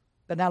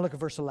 But now look at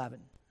verse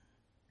 11.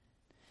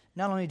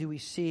 Not only do we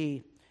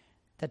see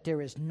that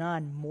there is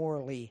none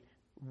morally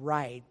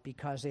right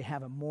because they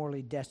have a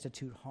morally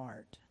destitute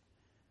heart.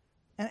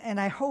 And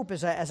I hope,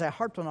 as I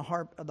harped on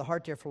the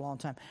heart there for a long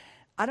time,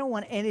 I don't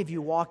want any of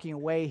you walking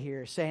away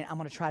here saying, I'm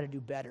going to try to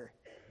do better.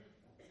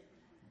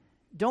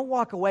 Don't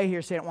walk away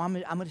here saying, well,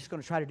 I'm just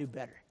going to try to do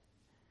better.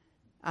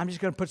 I'm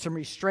just going to put some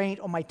restraint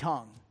on my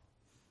tongue.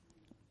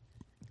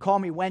 Call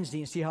me Wednesday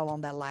and see how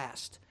long that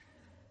lasts.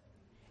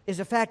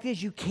 The fact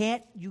is, you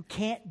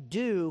can't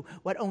do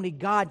what only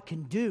God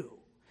can do.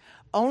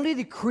 Only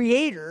the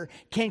Creator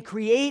can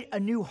create a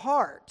new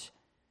heart.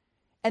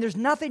 And there's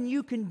nothing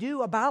you can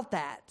do about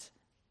that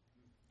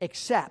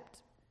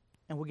except,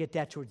 and we'll get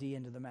that toward the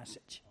end of the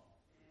message.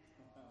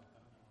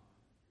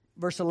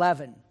 Verse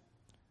 11,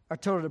 our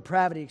total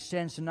depravity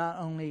extends to not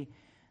only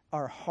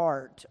our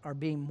heart, our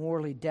being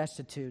morally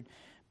destitute,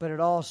 but it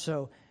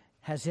also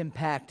has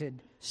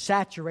impacted,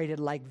 saturated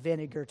like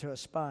vinegar to a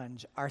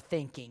sponge, our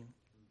thinking.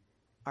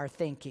 Our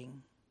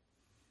thinking.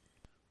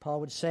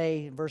 Paul would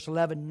say in verse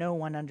 11, no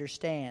one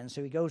understands.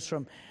 So he goes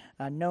from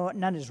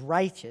none is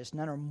righteous,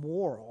 none are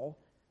moral.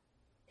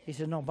 He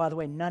says, no, by the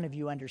way, none of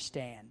you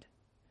understand.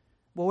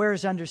 Well, where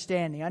is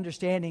understanding?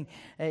 Understanding,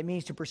 it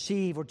means to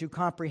perceive or to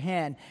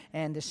comprehend.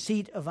 And the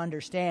seat of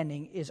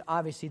understanding is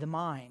obviously the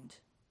mind.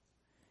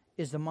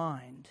 Is the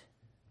mind.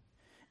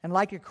 And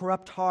like a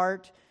corrupt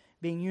heart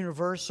being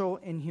universal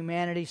in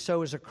humanity,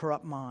 so is a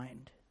corrupt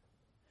mind.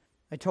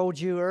 I told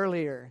you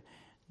earlier,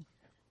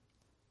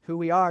 who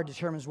we are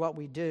determines what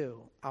we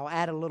do. I'll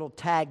add a little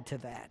tag to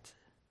that.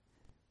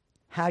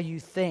 How you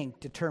think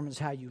determines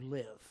how you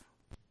live.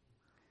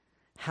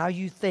 How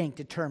you think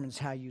determines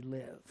how you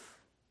live.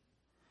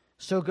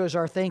 So goes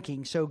our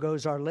thinking, so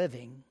goes our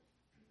living.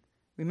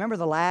 Remember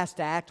the last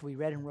act we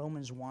read in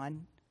Romans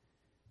 1?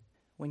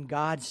 When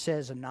God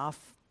says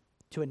enough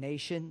to a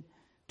nation,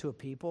 to a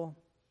people?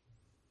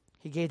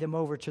 He gave them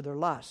over to their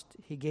lust.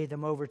 He gave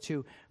them over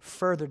to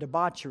further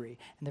debauchery.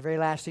 And the very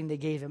last thing he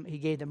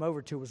gave them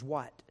over to was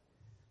what?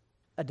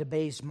 A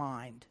debased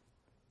mind.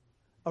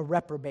 A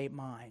reprobate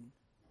mind.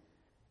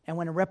 And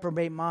when a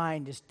reprobate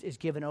mind is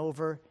given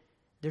over,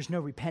 there's no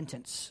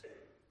repentance.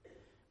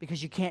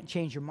 Because you can't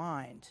change your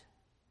mind.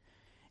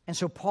 And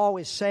so Paul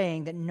is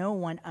saying that no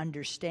one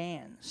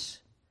understands.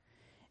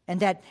 And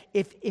that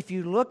if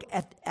you look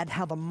at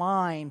how the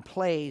mind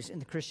plays in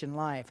the Christian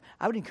life,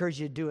 I would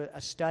encourage you to do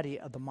a study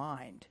of the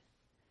mind.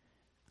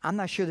 I'm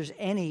not sure there's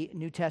any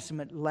New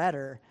Testament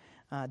letter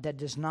that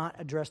does not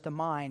address the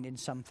mind in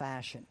some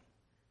fashion.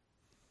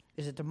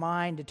 Is that the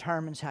mind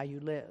determines how you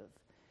live.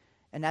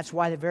 And that's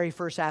why the very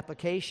first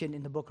application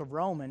in the book of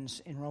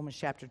Romans, in Romans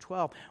chapter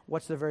 12,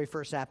 what's the very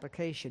first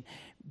application?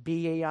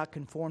 Be ye not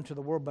conformed to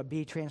the world, but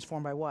be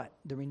transformed by what?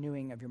 The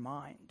renewing of your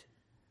mind.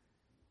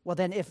 Well,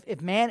 then,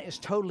 if man is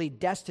totally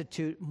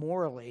destitute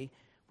morally,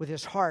 with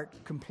his heart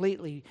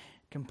completely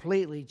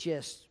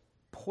just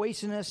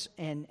poisonous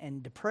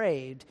and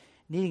depraved,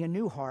 needing a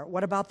new heart,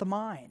 what about the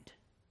mind?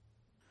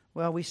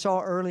 Well, we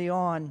saw early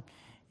on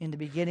in the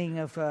beginning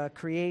of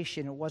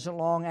creation, it wasn't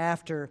long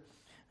after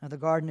the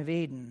Garden of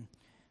Eden,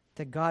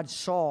 that God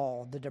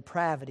saw the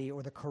depravity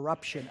or the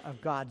corruption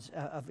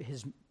of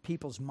his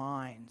people's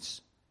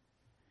minds.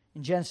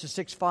 In Genesis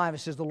 6:5, it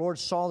says, the Lord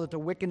saw that the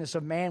wickedness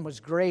of man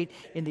was great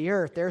in the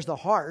earth. There's the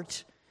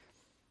heart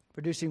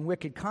producing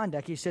wicked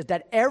conduct. He says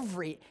that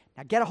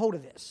now get a hold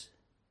of this,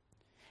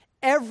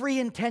 every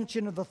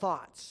intention of the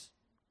thoughts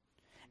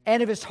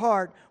and of his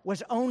heart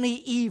was only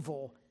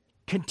evil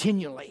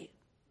continually.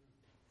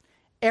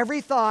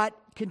 Every thought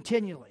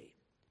continually.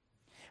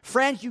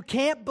 Friends, you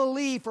can't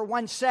believe for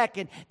 1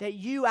 second that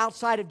you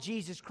outside of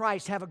Jesus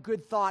Christ have a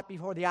good thought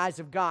before the eyes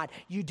of God.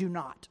 You do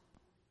not.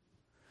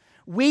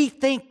 We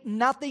think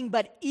nothing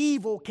but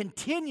evil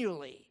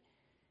continually.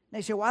 And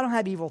they say, well, I don't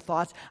have evil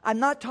thoughts. I'm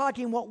not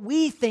talking what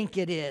we think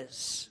it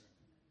is.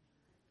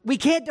 We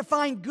can't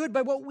define good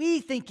by what we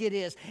think it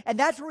is. And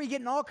that's where we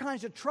get in all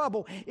kinds of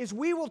trouble, is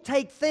we will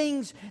take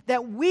things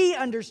that we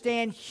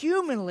understand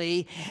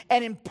humanly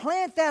and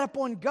implant that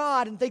upon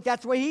God and think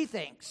that's the way He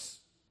thinks.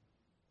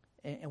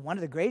 And one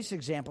of the greatest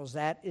examples of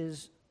that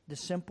is the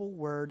simple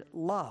word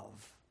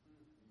love.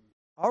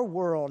 Our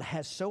world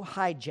has so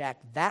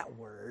hijacked that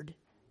word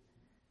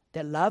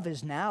that love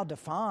is now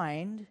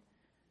defined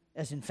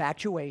as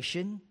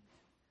infatuation,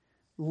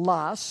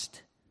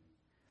 lust,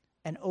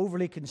 and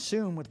overly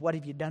consumed with what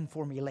have you done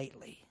for me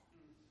lately.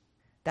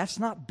 That's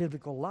not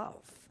biblical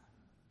love.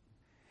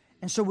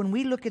 And so when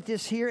we look at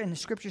this here, and the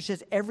Scripture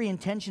says every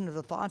intention of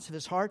the thoughts of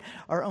his heart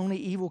are only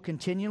evil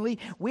continually,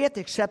 we have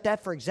to accept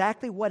that for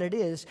exactly what it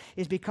is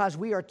because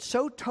we are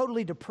so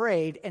totally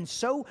depraved and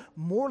so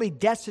morally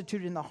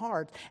destitute in the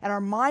heart, and our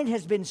mind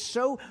has been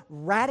so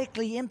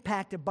radically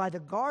impacted by the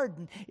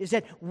garden, is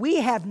that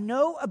we have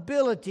no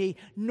ability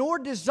nor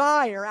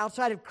desire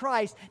outside of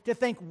Christ to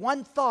think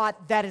one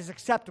thought that is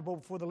acceptable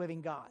before the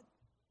living God.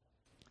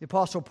 The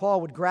Apostle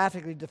Paul would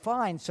graphically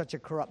define such a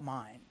corrupt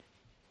mind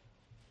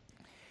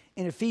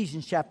in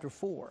Ephesians chapter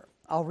 4.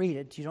 I'll read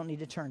it. You don't need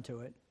to turn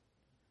to it.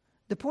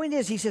 The point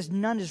is, he says,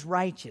 none is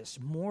righteous,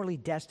 morally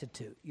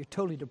destitute. You're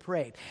totally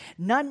depraved.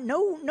 No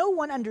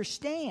one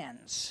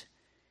understands.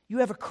 You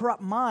have a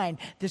corrupt mind.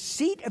 The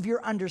seat of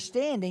your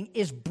understanding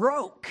is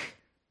broke.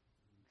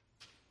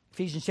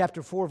 Ephesians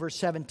chapter 4, verse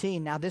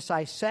 17, now this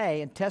I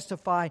say and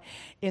testify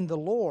in the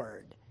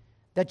Lord,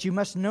 that you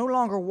must no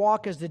longer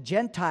walk as the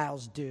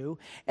Gentiles do.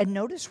 And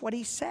notice what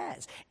he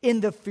says,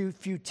 in the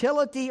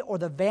futility or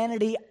the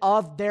vanity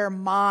of their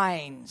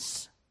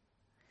minds.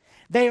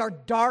 They are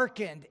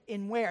darkened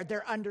in where?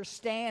 Their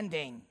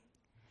understanding.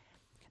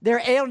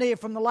 They're alienated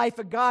from the life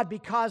of God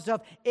because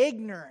of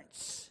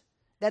ignorance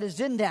that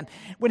is in them.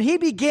 When he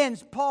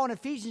begins, Paul in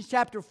Ephesians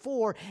chapter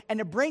 4, and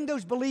to bring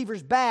those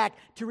believers back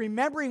to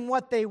remembering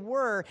what they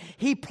were,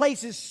 he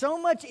places so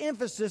much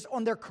emphasis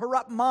on their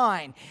corrupt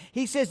mind.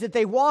 He says that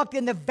they walked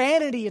in the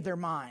vanity of their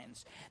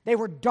minds. They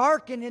were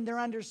darkened in their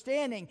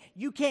understanding.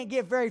 You can't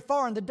get very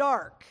far in the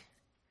dark.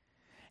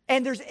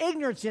 And there's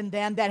ignorance in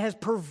them that has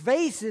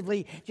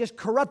pervasively just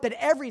corrupted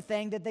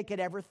everything that they could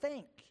ever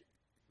think.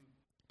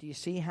 Do you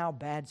see how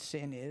bad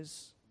sin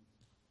is?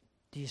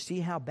 Do you see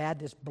how bad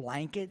this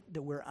blanket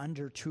that we're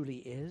under truly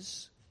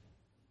is?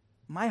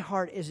 My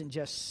heart isn't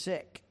just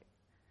sick.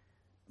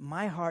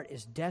 My heart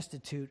is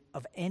destitute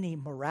of any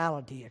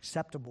morality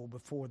acceptable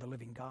before the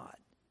living God.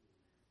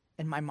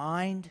 And my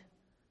mind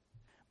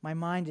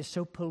is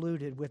so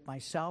polluted with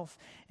myself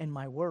and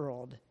my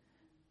world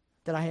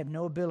that I have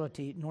no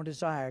ability nor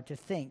desire to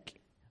think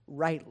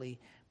rightly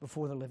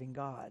before the living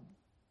God.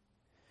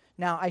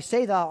 Now, I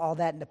say all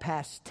that in the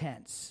past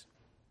tense.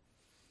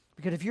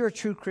 Because if you're a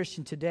true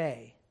Christian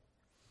today,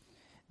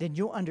 then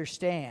you'll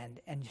understand,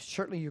 and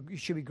certainly you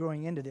should be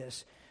growing into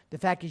this, the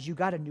fact is you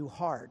got a new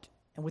heart,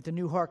 and with the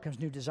new heart comes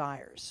new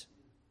desires.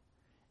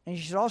 And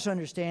you should also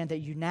understand that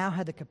you now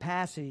have the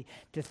capacity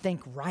to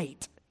think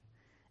right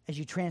as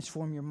you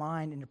transform your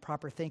mind into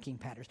proper thinking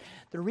patterns.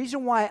 The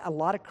reason why a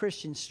lot of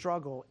Christians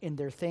struggle in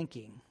their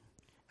thinking,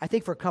 I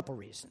think for a couple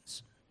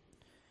reasons.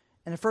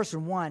 And the first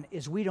one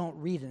is we don't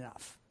read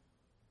enough.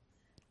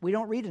 We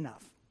don't read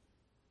enough.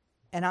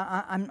 And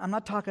I'm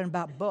not talking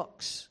about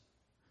books.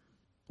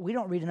 We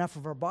don't read enough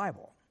of our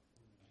Bible.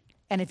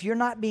 And if you're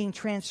not being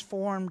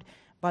transformed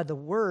by the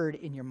Word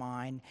in your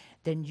mind,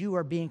 then you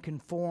are being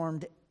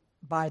conformed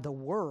by the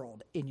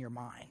world in your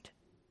mind.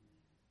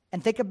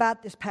 And think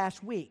about this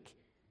past week.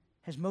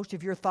 Has most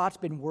of your thoughts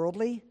been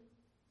worldly?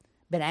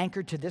 Been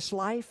anchored to this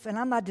life? And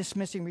I'm not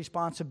dismissing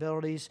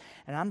responsibilities,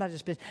 and I'm not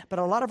dismissing, but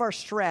a lot of our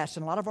stress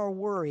and a lot of our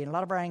worry and a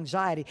lot of our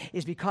anxiety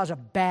is because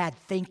of bad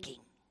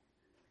thinking.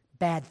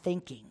 Bad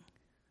thinking.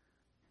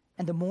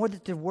 And the more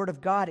that the Word of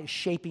God is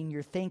shaping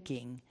your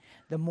thinking,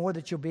 the more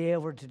that you'll be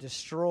able to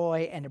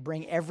destroy and to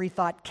bring every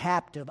thought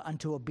captive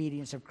unto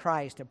obedience of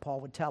Christ, that Paul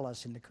would tell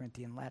us in the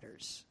Corinthian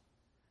letters.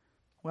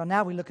 Well,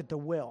 now we look at the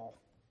will.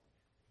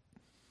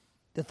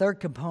 The third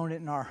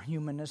component in our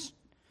humanness,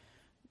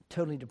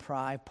 totally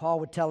deprived. Paul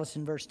would tell us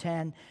in verse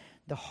 10,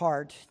 the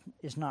heart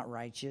is not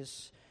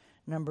righteous.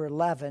 Number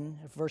 11,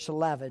 verse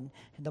 11,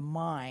 the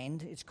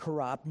mind is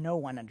corrupt, no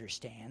one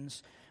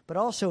understands. But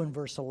also in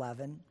verse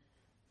 11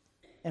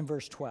 and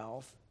verse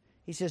 12,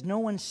 he says, no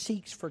one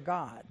seeks for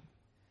God.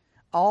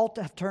 All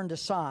have turned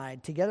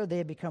aside. Together they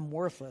have become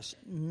worthless.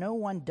 No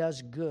one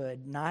does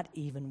good, not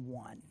even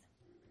one.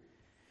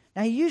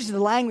 Now he uses the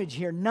language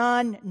here,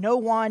 none, no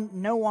one,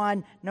 no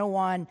one, no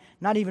one,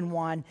 not even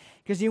one,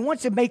 because he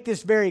wants to make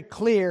this very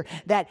clear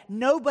that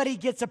nobody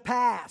gets a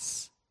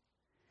pass.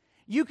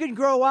 You can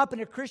grow up in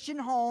a Christian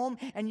home,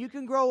 and you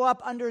can grow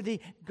up under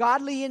the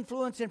godly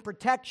influence and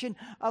protection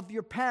of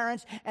your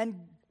parents,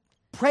 and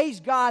praise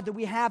God that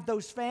we have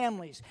those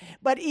families.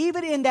 But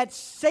even in that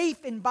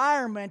safe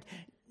environment,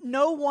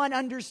 no one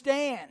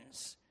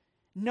understands.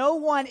 No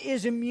one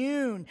is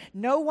immune.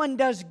 No one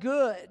does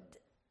good.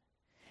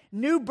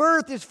 New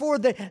birth is for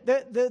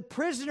the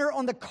prisoner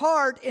on the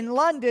cart in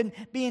London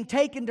being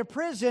taken to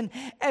prison,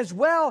 as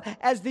well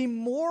as the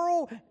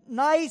moral,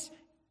 nice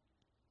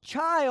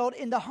child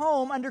in the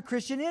home under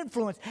Christian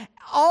influence.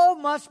 All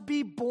must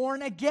be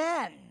born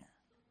again.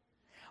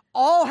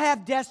 All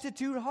have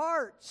destitute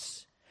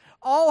hearts.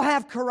 All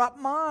have corrupt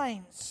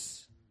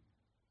minds.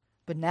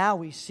 But now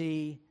we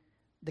see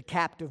the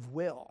captive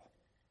will.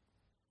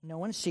 No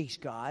one seeks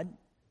God.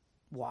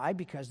 Why?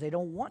 Because they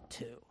don't want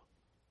to.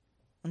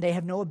 And they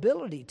have no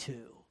ability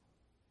to.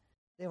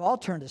 They've all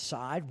turned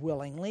aside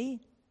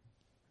willingly.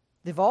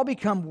 They've all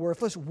become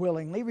worthless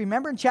willingly.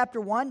 Remember in chapter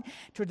 1,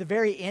 toward the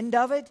very end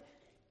of it,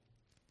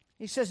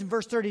 he says in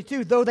verse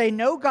 32, though they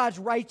know God's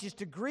righteous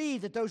decree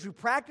that those who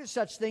practice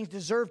such things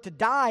deserve to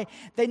die,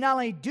 they not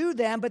only do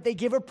them, but they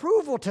give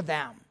approval to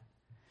them.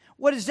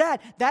 What is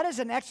that? That is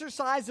an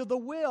exercise of the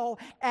will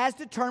as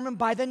determined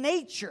by the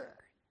nature.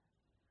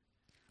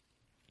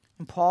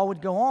 And Paul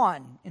would go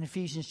on in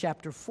Ephesians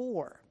chapter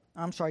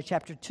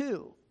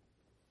 2.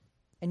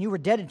 And you were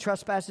dead in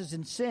trespasses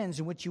and sins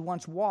in which you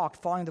once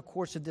walked, following the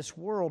course of this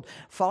world,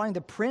 following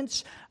the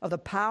prince of the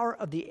power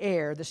of the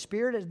air. The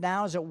Spirit is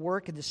now at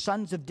work in the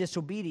sons of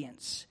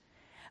disobedience,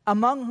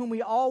 among whom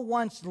we all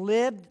once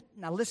lived.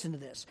 Now listen to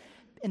this.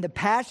 In the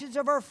passions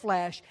of our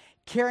flesh,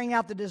 carrying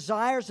out the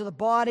desires of the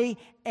body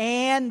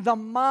and the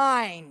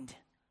mind.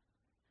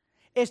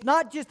 It's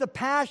not just the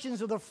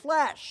passions of the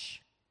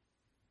flesh.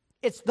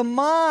 It's the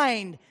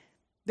mind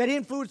that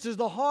influences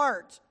the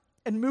heart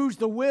and moves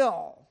the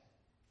will.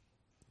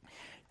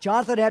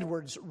 Jonathan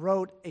Edwards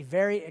wrote a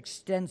very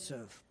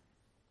extensive,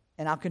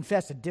 and I'll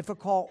confess, a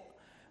difficult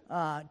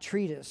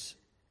treatise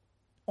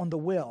on the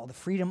will, the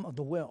freedom of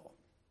the will.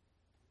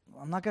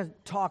 I'm not going to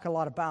talk a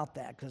lot about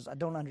that because I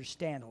don't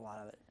understand a lot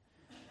of it.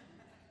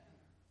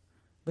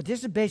 But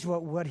this is basically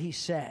what he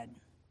said.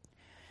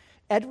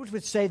 Edwards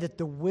would say that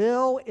the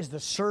will is the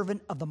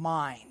servant of the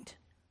mind.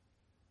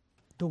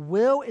 The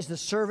will is the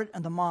servant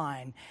of the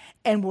mind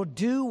and will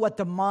do what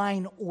the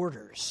mind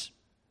orders.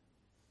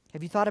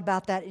 Have you thought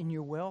about that in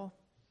your will?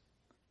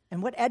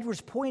 And what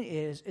Edwards' point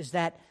is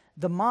that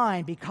the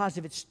mind, because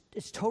of its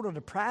total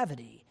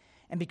depravity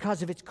and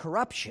because of its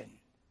corruption,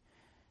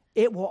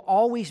 it will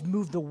always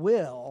move the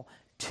will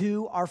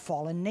to our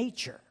fallen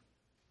nature.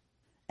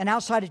 And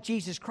outside of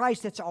Jesus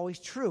Christ, that's always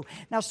true.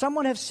 Now,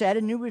 someone have said,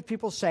 and numerous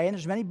people say, and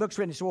there's many books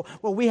written, say,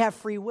 well, we have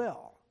free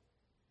will.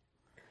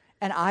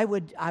 And I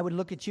would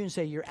look at you and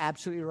say, you're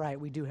absolutely right.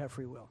 We do have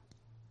free will.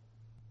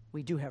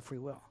 We do have free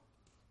will.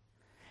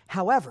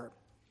 However,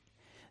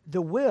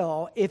 the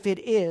will, if it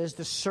is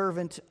the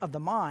servant of the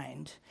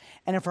mind,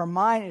 and if our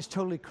mind is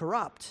totally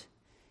corrupt,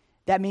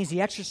 that means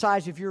the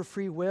exercise of your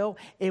free will,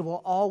 it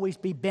will always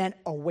be bent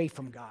away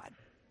from God.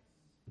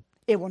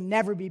 It will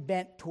never be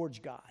bent towards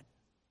God.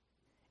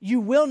 You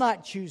will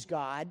not choose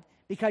God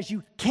because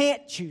you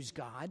can't choose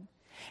God,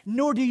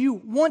 nor do you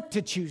want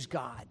to choose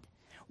God.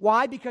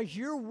 Why? Because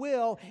your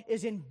will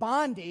is in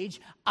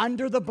bondage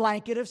under the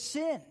blanket of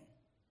sin.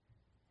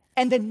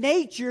 And the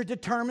nature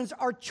determines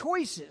our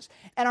choices.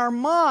 And our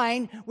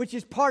mind, which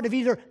is part of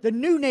either the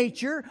new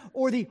nature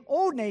or the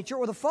old nature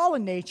or the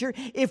fallen nature,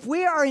 if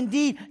we are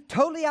indeed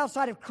totally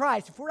outside of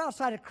Christ, if we're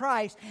outside of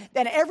Christ,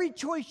 then every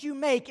choice you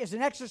make is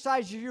an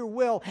exercise of your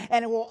will,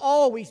 and it will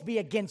always be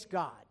against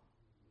God.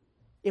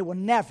 It will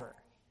never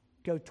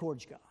go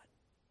towards God.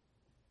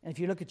 And if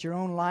you look at your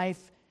own life,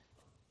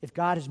 if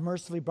God has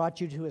mercifully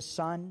brought you to His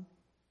Son,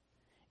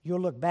 you'll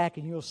look back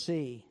and you'll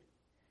see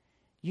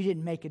you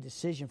didn't make a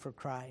decision for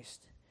Christ.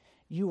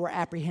 You were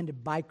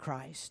apprehended by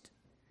Christ.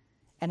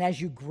 And as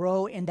you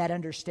grow in that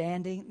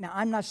understanding, now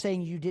I'm not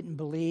saying you didn't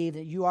believe,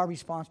 that you are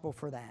responsible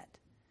for that.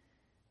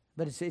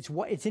 But it's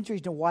interesting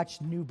to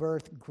watch new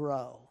birth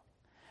grow.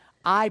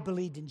 I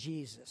believed in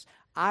Jesus.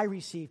 I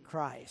received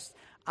Christ.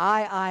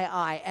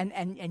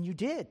 And you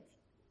did.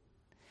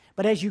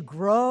 But as you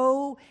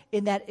grow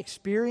in that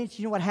experience,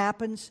 you know what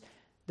happens?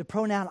 The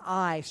pronoun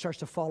I starts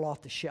to fall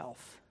off the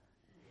shelf.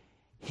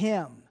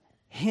 Him.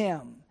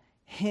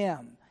 It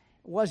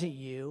wasn't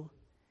you.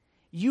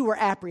 You were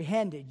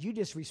apprehended. You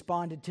just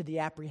responded to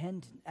the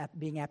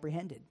being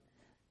apprehended.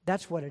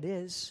 That's what it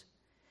is.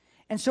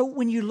 And so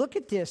when you look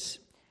at this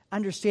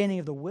understanding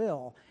of the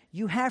will,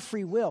 you have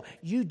free will.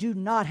 You do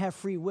not have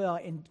free will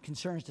in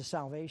concerns to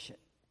salvation.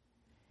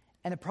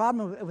 And the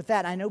problem with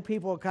that, I know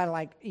people are kind of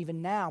like,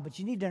 even now, but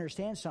you need to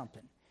understand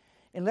something.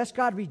 Unless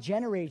God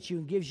regenerates you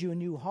and gives you a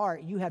new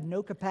heart, you have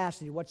no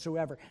capacity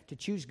whatsoever to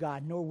choose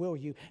God, nor will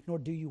you, nor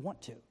do you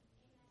want to.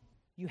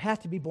 You have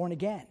to be born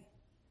again.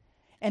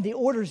 And the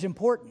order is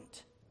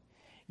important.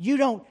 You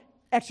don't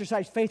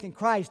exercise faith in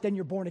Christ, then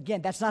you're born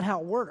again. That's not how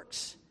it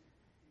works.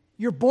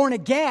 You're born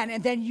again,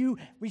 and then you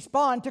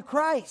respond to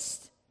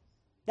Christ.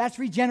 That's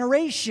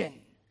regeneration.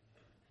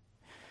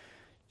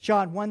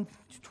 John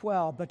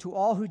 1:12, but to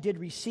all who did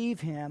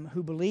receive Him,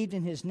 who believed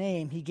in His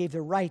name, He gave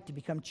the right to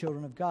become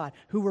children of God,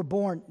 who were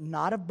born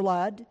not of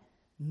blood,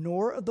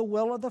 nor of the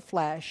will of the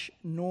flesh,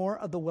 nor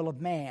of the will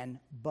of man,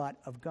 but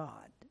of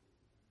God.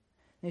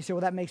 And you say,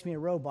 well, that makes me a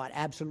robot.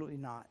 Absolutely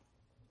not.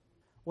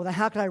 Well, then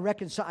how can I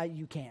reconcile?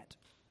 You can't.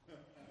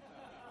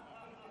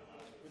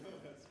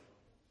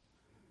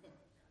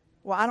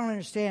 Well, I don't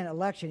understand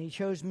election. He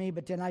chose me,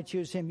 but then I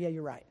choose him. Yeah,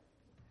 you're right.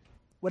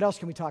 What else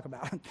can we talk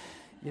about?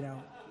 You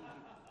know.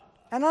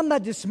 And I'm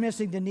not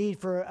dismissing the need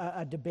for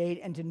a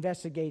debate and to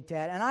investigate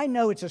that. And I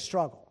know it's a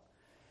struggle.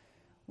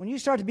 When you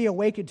start to be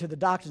awakened to the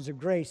doctrines of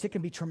grace, it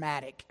can be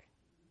traumatic.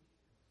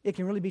 It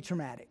can really be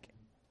traumatic.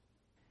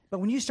 But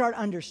when you start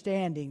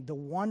understanding the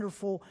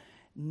wonderful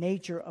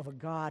nature of a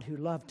God who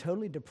loved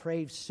totally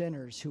depraved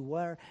sinners who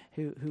were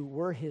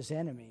His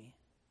enemy,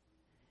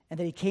 and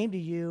that He came to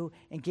you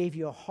and gave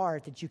you a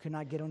heart that you could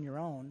not get on your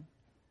own,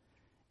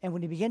 and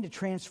when He began to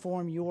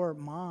transform your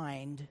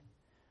mind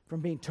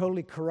from being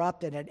totally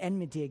corrupt and at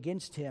enmity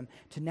against Him,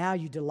 to now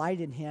you delight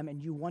in Him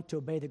and you want to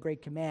obey the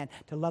great command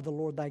to love the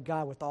Lord thy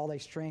God with all thy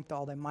strength,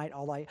 all thy might,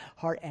 all thy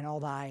heart, and all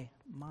thy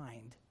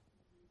mind.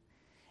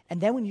 And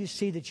then when you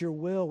see that your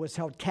will was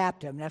held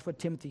captive, and that's what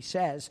Timothy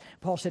says,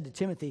 Paul said to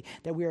Timothy,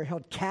 that we are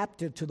held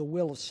captive to the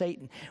will of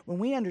Satan. When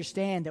we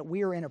understand that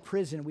we are in a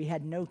prison, we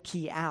had no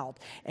key out,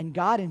 and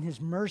God in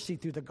His mercy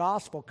through the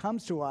gospel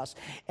comes to us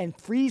and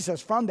frees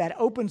us from that,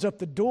 opens up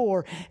the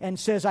door and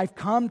says, I've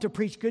come to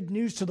preach good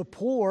news to the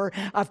poor.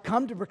 I've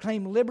come to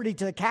proclaim liberty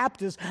to the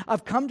captives.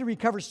 I've come to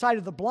recover sight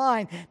of the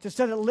blind, to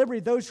set at liberty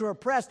those who are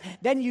oppressed.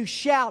 Then you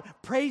shout,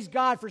 praise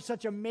God for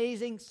such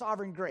amazing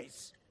sovereign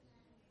grace.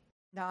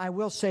 Now, I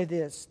will say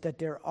this, that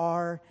there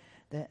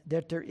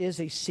is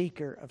a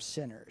seeker of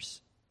sinners.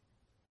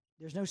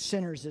 There's no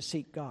sinners that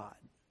seek God.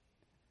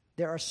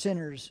 There are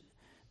sinners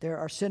There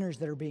are sinners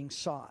that are being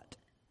sought,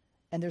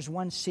 and there's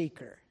one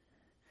seeker.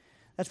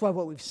 That's why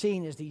what we've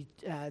seen is the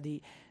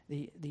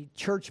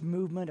church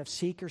movement of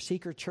seeker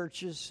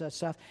churches,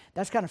 stuff,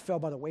 that's kind of fell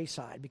by the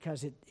wayside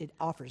because it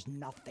offers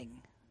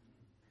nothing.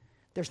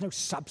 There's no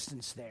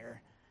substance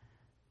there.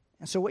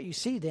 And so what you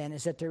see then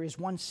is that there is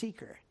one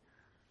seeker.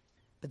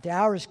 But the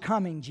hour is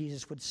coming,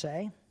 Jesus would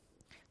say,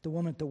 the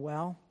woman at the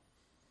well,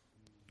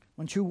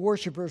 when true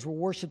worshipers will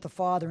worship the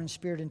Father in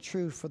spirit and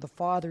truth, for the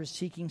Father is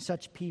seeking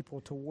such people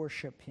to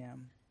worship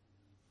him.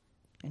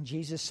 And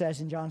Jesus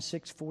says in John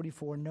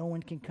 6:44, no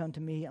one can come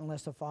to me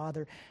unless the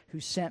Father who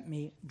sent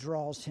me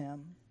draws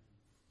him.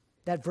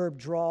 That verb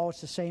draw is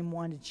the same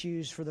one that's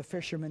used for the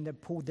fishermen that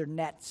pulled their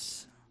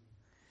nets.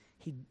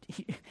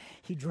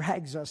 He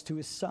drags us to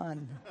his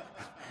Son.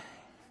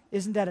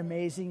 Isn't that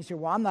amazing? You say,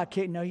 well, I'm not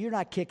kicking. No, you're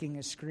not kicking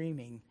and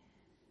screaming.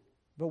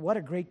 But what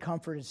a great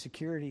comfort and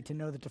security to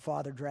know that the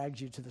Father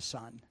drags you to the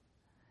Son.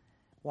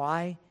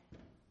 Why?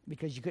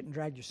 Because you couldn't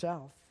drag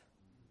yourself.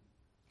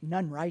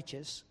 None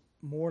righteous,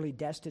 morally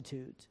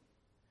destitute.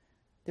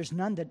 There's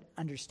none that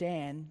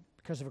understand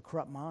because of a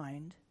corrupt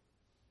mind.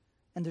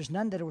 And there's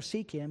none that will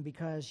seek him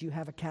because you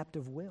have a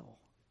captive will.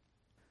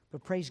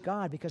 But praise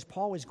God, because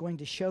Paul is going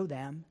to show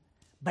them,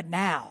 but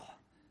now,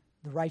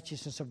 the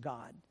righteousness of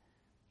God.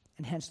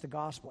 And hence the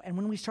gospel. And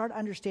when we start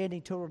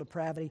understanding total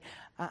depravity,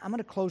 I'm going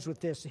to close with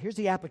this. Here's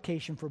the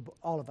application for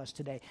all of us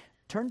today.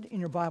 Turn in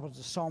your Bible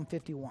to Psalm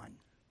 51.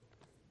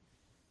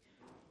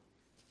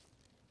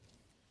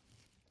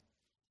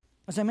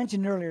 As I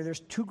mentioned earlier, there's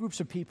two groups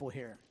of people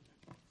here.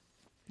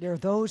 There are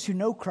those who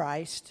know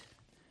Christ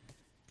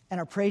and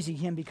are praising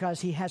him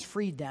because he has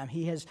freed them.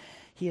 He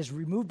has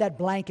removed that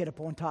blanket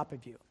upon top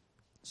of you.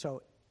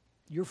 So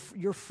you're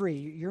free.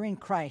 You're in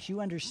Christ.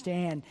 You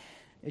understand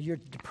your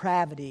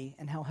depravity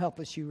and how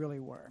helpless you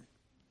really were.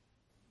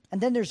 And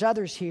then there's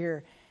others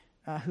here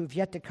who've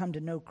yet to come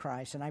to know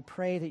Christ. And I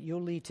pray that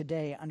you'll leave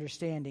today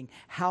understanding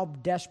how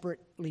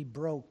desperately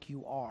broke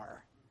you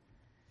are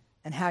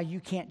and how you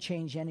can't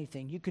change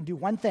anything. You can do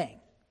one thing: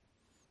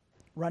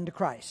 run to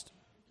Christ.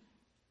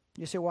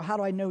 You say, well, how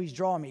do I know he's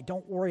drawing me?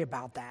 Don't worry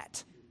about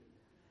that.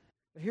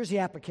 But here's the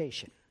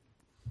application.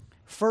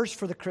 First,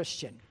 for the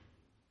Christian.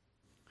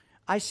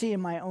 I see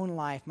in my own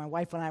life, my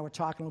wife and I were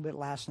talking a little bit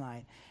last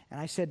night, and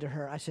I said to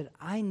her,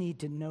 I need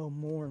to know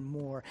more and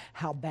more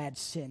how bad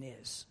sin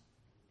is,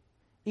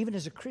 even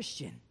as a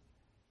Christian.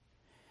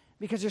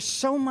 Because there's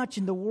so much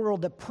in the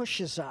world that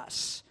pushes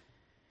us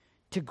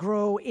to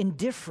grow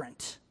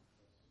indifferent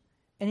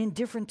and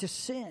indifferent to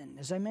sin.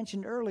 As I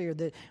mentioned earlier,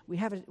 that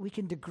we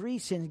can degree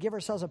sin and give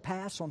ourselves a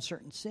pass on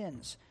certain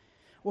sins.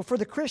 Well, for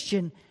the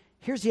Christian,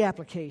 here's the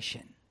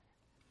application.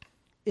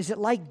 Is it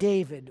like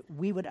David,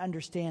 we would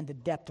understand the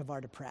depth of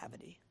our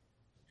depravity?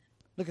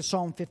 Look at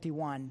Psalm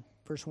 51,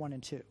 verse 1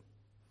 and 2.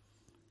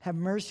 Have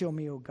mercy on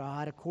me, O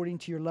God, according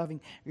to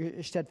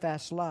your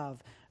steadfast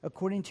love,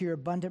 according to your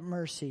abundant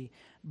mercy.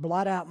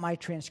 Blot out my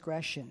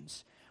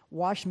transgressions.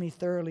 Wash me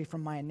thoroughly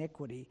from my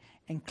iniquity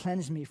and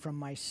cleanse me from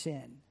my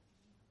sin.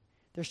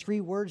 There's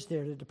three words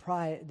there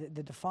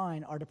that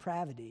define our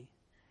depravity.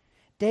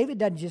 David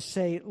doesn't just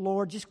say,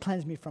 Lord, just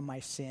cleanse me from my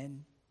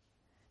sin,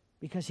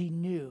 because he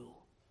knew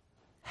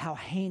how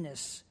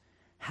heinous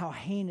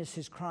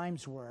his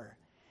crimes were,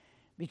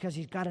 because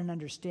he's got an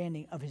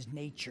understanding of his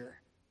nature.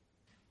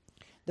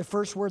 The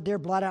first word there,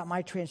 blot out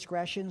my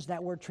transgressions,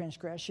 that word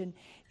transgression,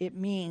 it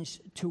means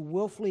to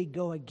willfully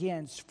go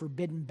against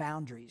forbidden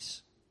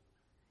boundaries.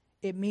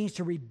 It means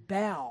to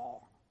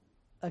rebel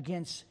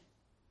against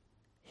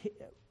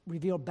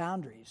revealed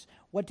boundaries.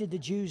 What did the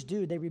Jews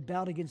do? They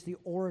rebelled against the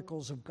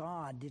oracles of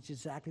God. That's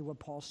exactly what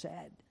Paul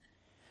said.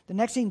 The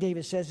next thing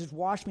David says is,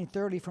 wash me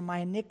thoroughly from my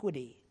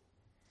iniquity.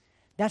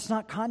 That's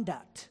not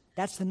conduct.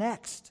 That's the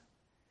next.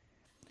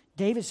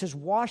 David says,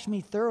 wash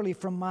me thoroughly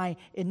from my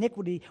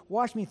iniquity.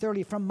 Wash me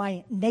thoroughly from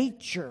my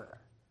nature.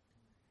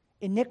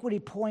 Iniquity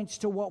points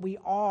to what we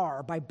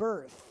are by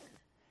birth.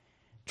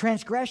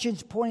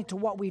 Transgressions point to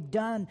what we've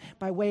done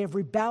by way of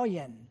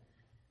rebellion.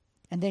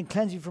 And then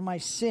cleansing from my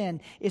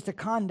sin is the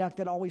conduct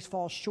that always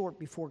falls short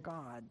before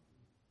God.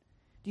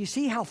 Do you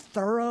see how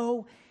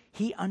thorough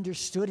he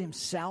understood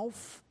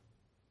himself?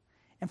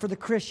 And for the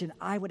Christian,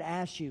 I would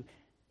ask you,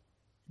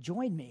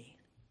 join me.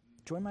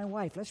 Join my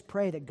wife. Let's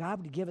pray that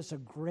God would give us a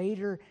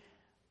greater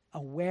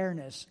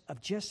awareness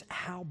of just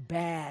how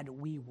bad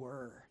we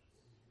were,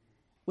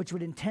 which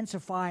would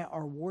intensify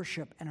our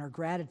worship and our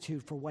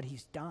gratitude for what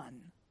he's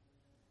done.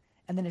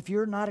 And then if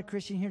you're not a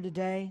Christian here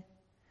today,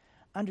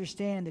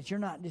 understand that you're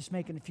not just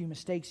making a few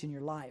mistakes in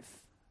your life.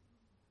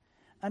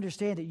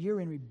 Understand that you're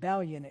in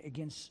rebellion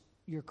against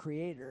your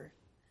Creator.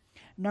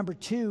 Number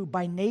two,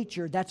 by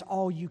nature, that's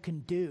all you can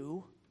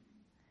do.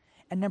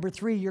 And number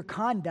three, your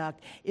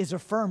conduct is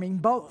affirming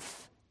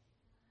both.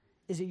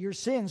 Is that your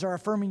sins are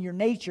affirming your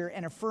nature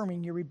and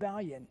affirming your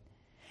rebellion.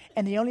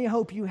 And the only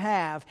hope you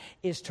have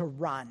is to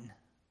run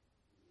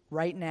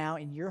right now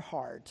in your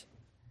heart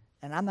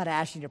And I'm not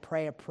asking you to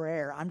pray a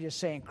prayer. I'm just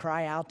saying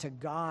cry out to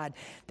God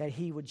that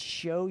he would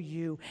show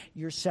you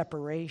your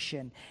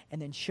separation and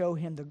then show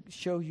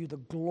you the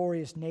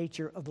glorious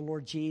nature of the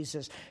Lord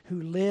Jesus,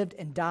 who lived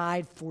and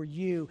died for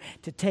you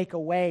to take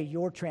away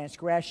your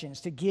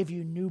transgressions, to give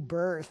you new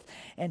birth,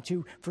 and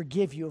to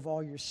forgive you of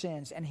all your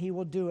sins. And he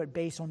will do it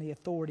based on the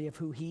authority of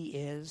who he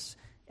is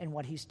and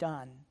what he's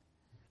done.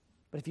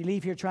 But if you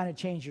leave here trying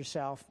to change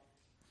yourself,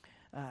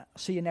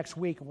 see you next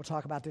week and we'll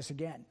talk about this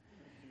again.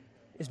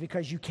 Is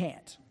because you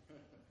can't.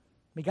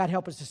 May God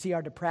help us to see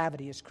our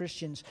depravity as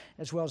Christians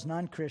as well as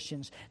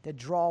non-Christians that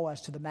draw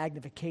us to the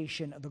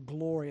magnification of the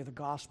glory of the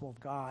gospel of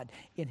God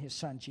in his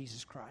Son,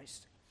 Jesus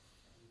Christ.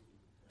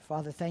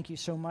 Father, thank you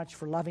so much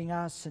for loving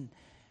us, and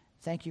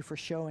thank you for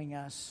showing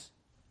us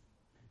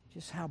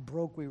just how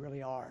broke we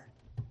really are.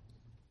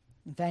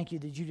 And thank you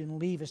that you didn't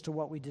leave us to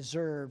what we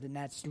deserved, and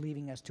that's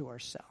leaving us to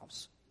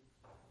ourselves.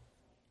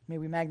 May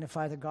we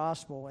magnify the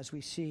gospel as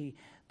we see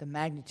the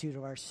magnitude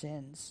of our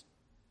sins,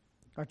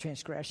 our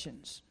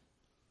transgressions,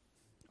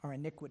 our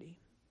iniquity.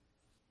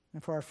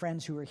 And for our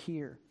friends who are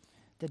here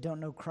that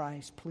don't know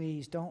Christ,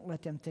 please don't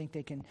let them think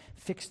they can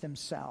fix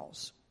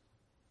themselves.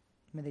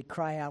 May they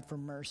cry out for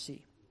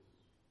mercy.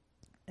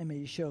 And may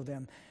you show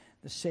them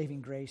the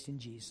saving grace in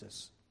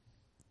Jesus.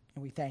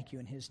 And we thank you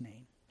in his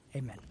name.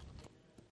 Amen.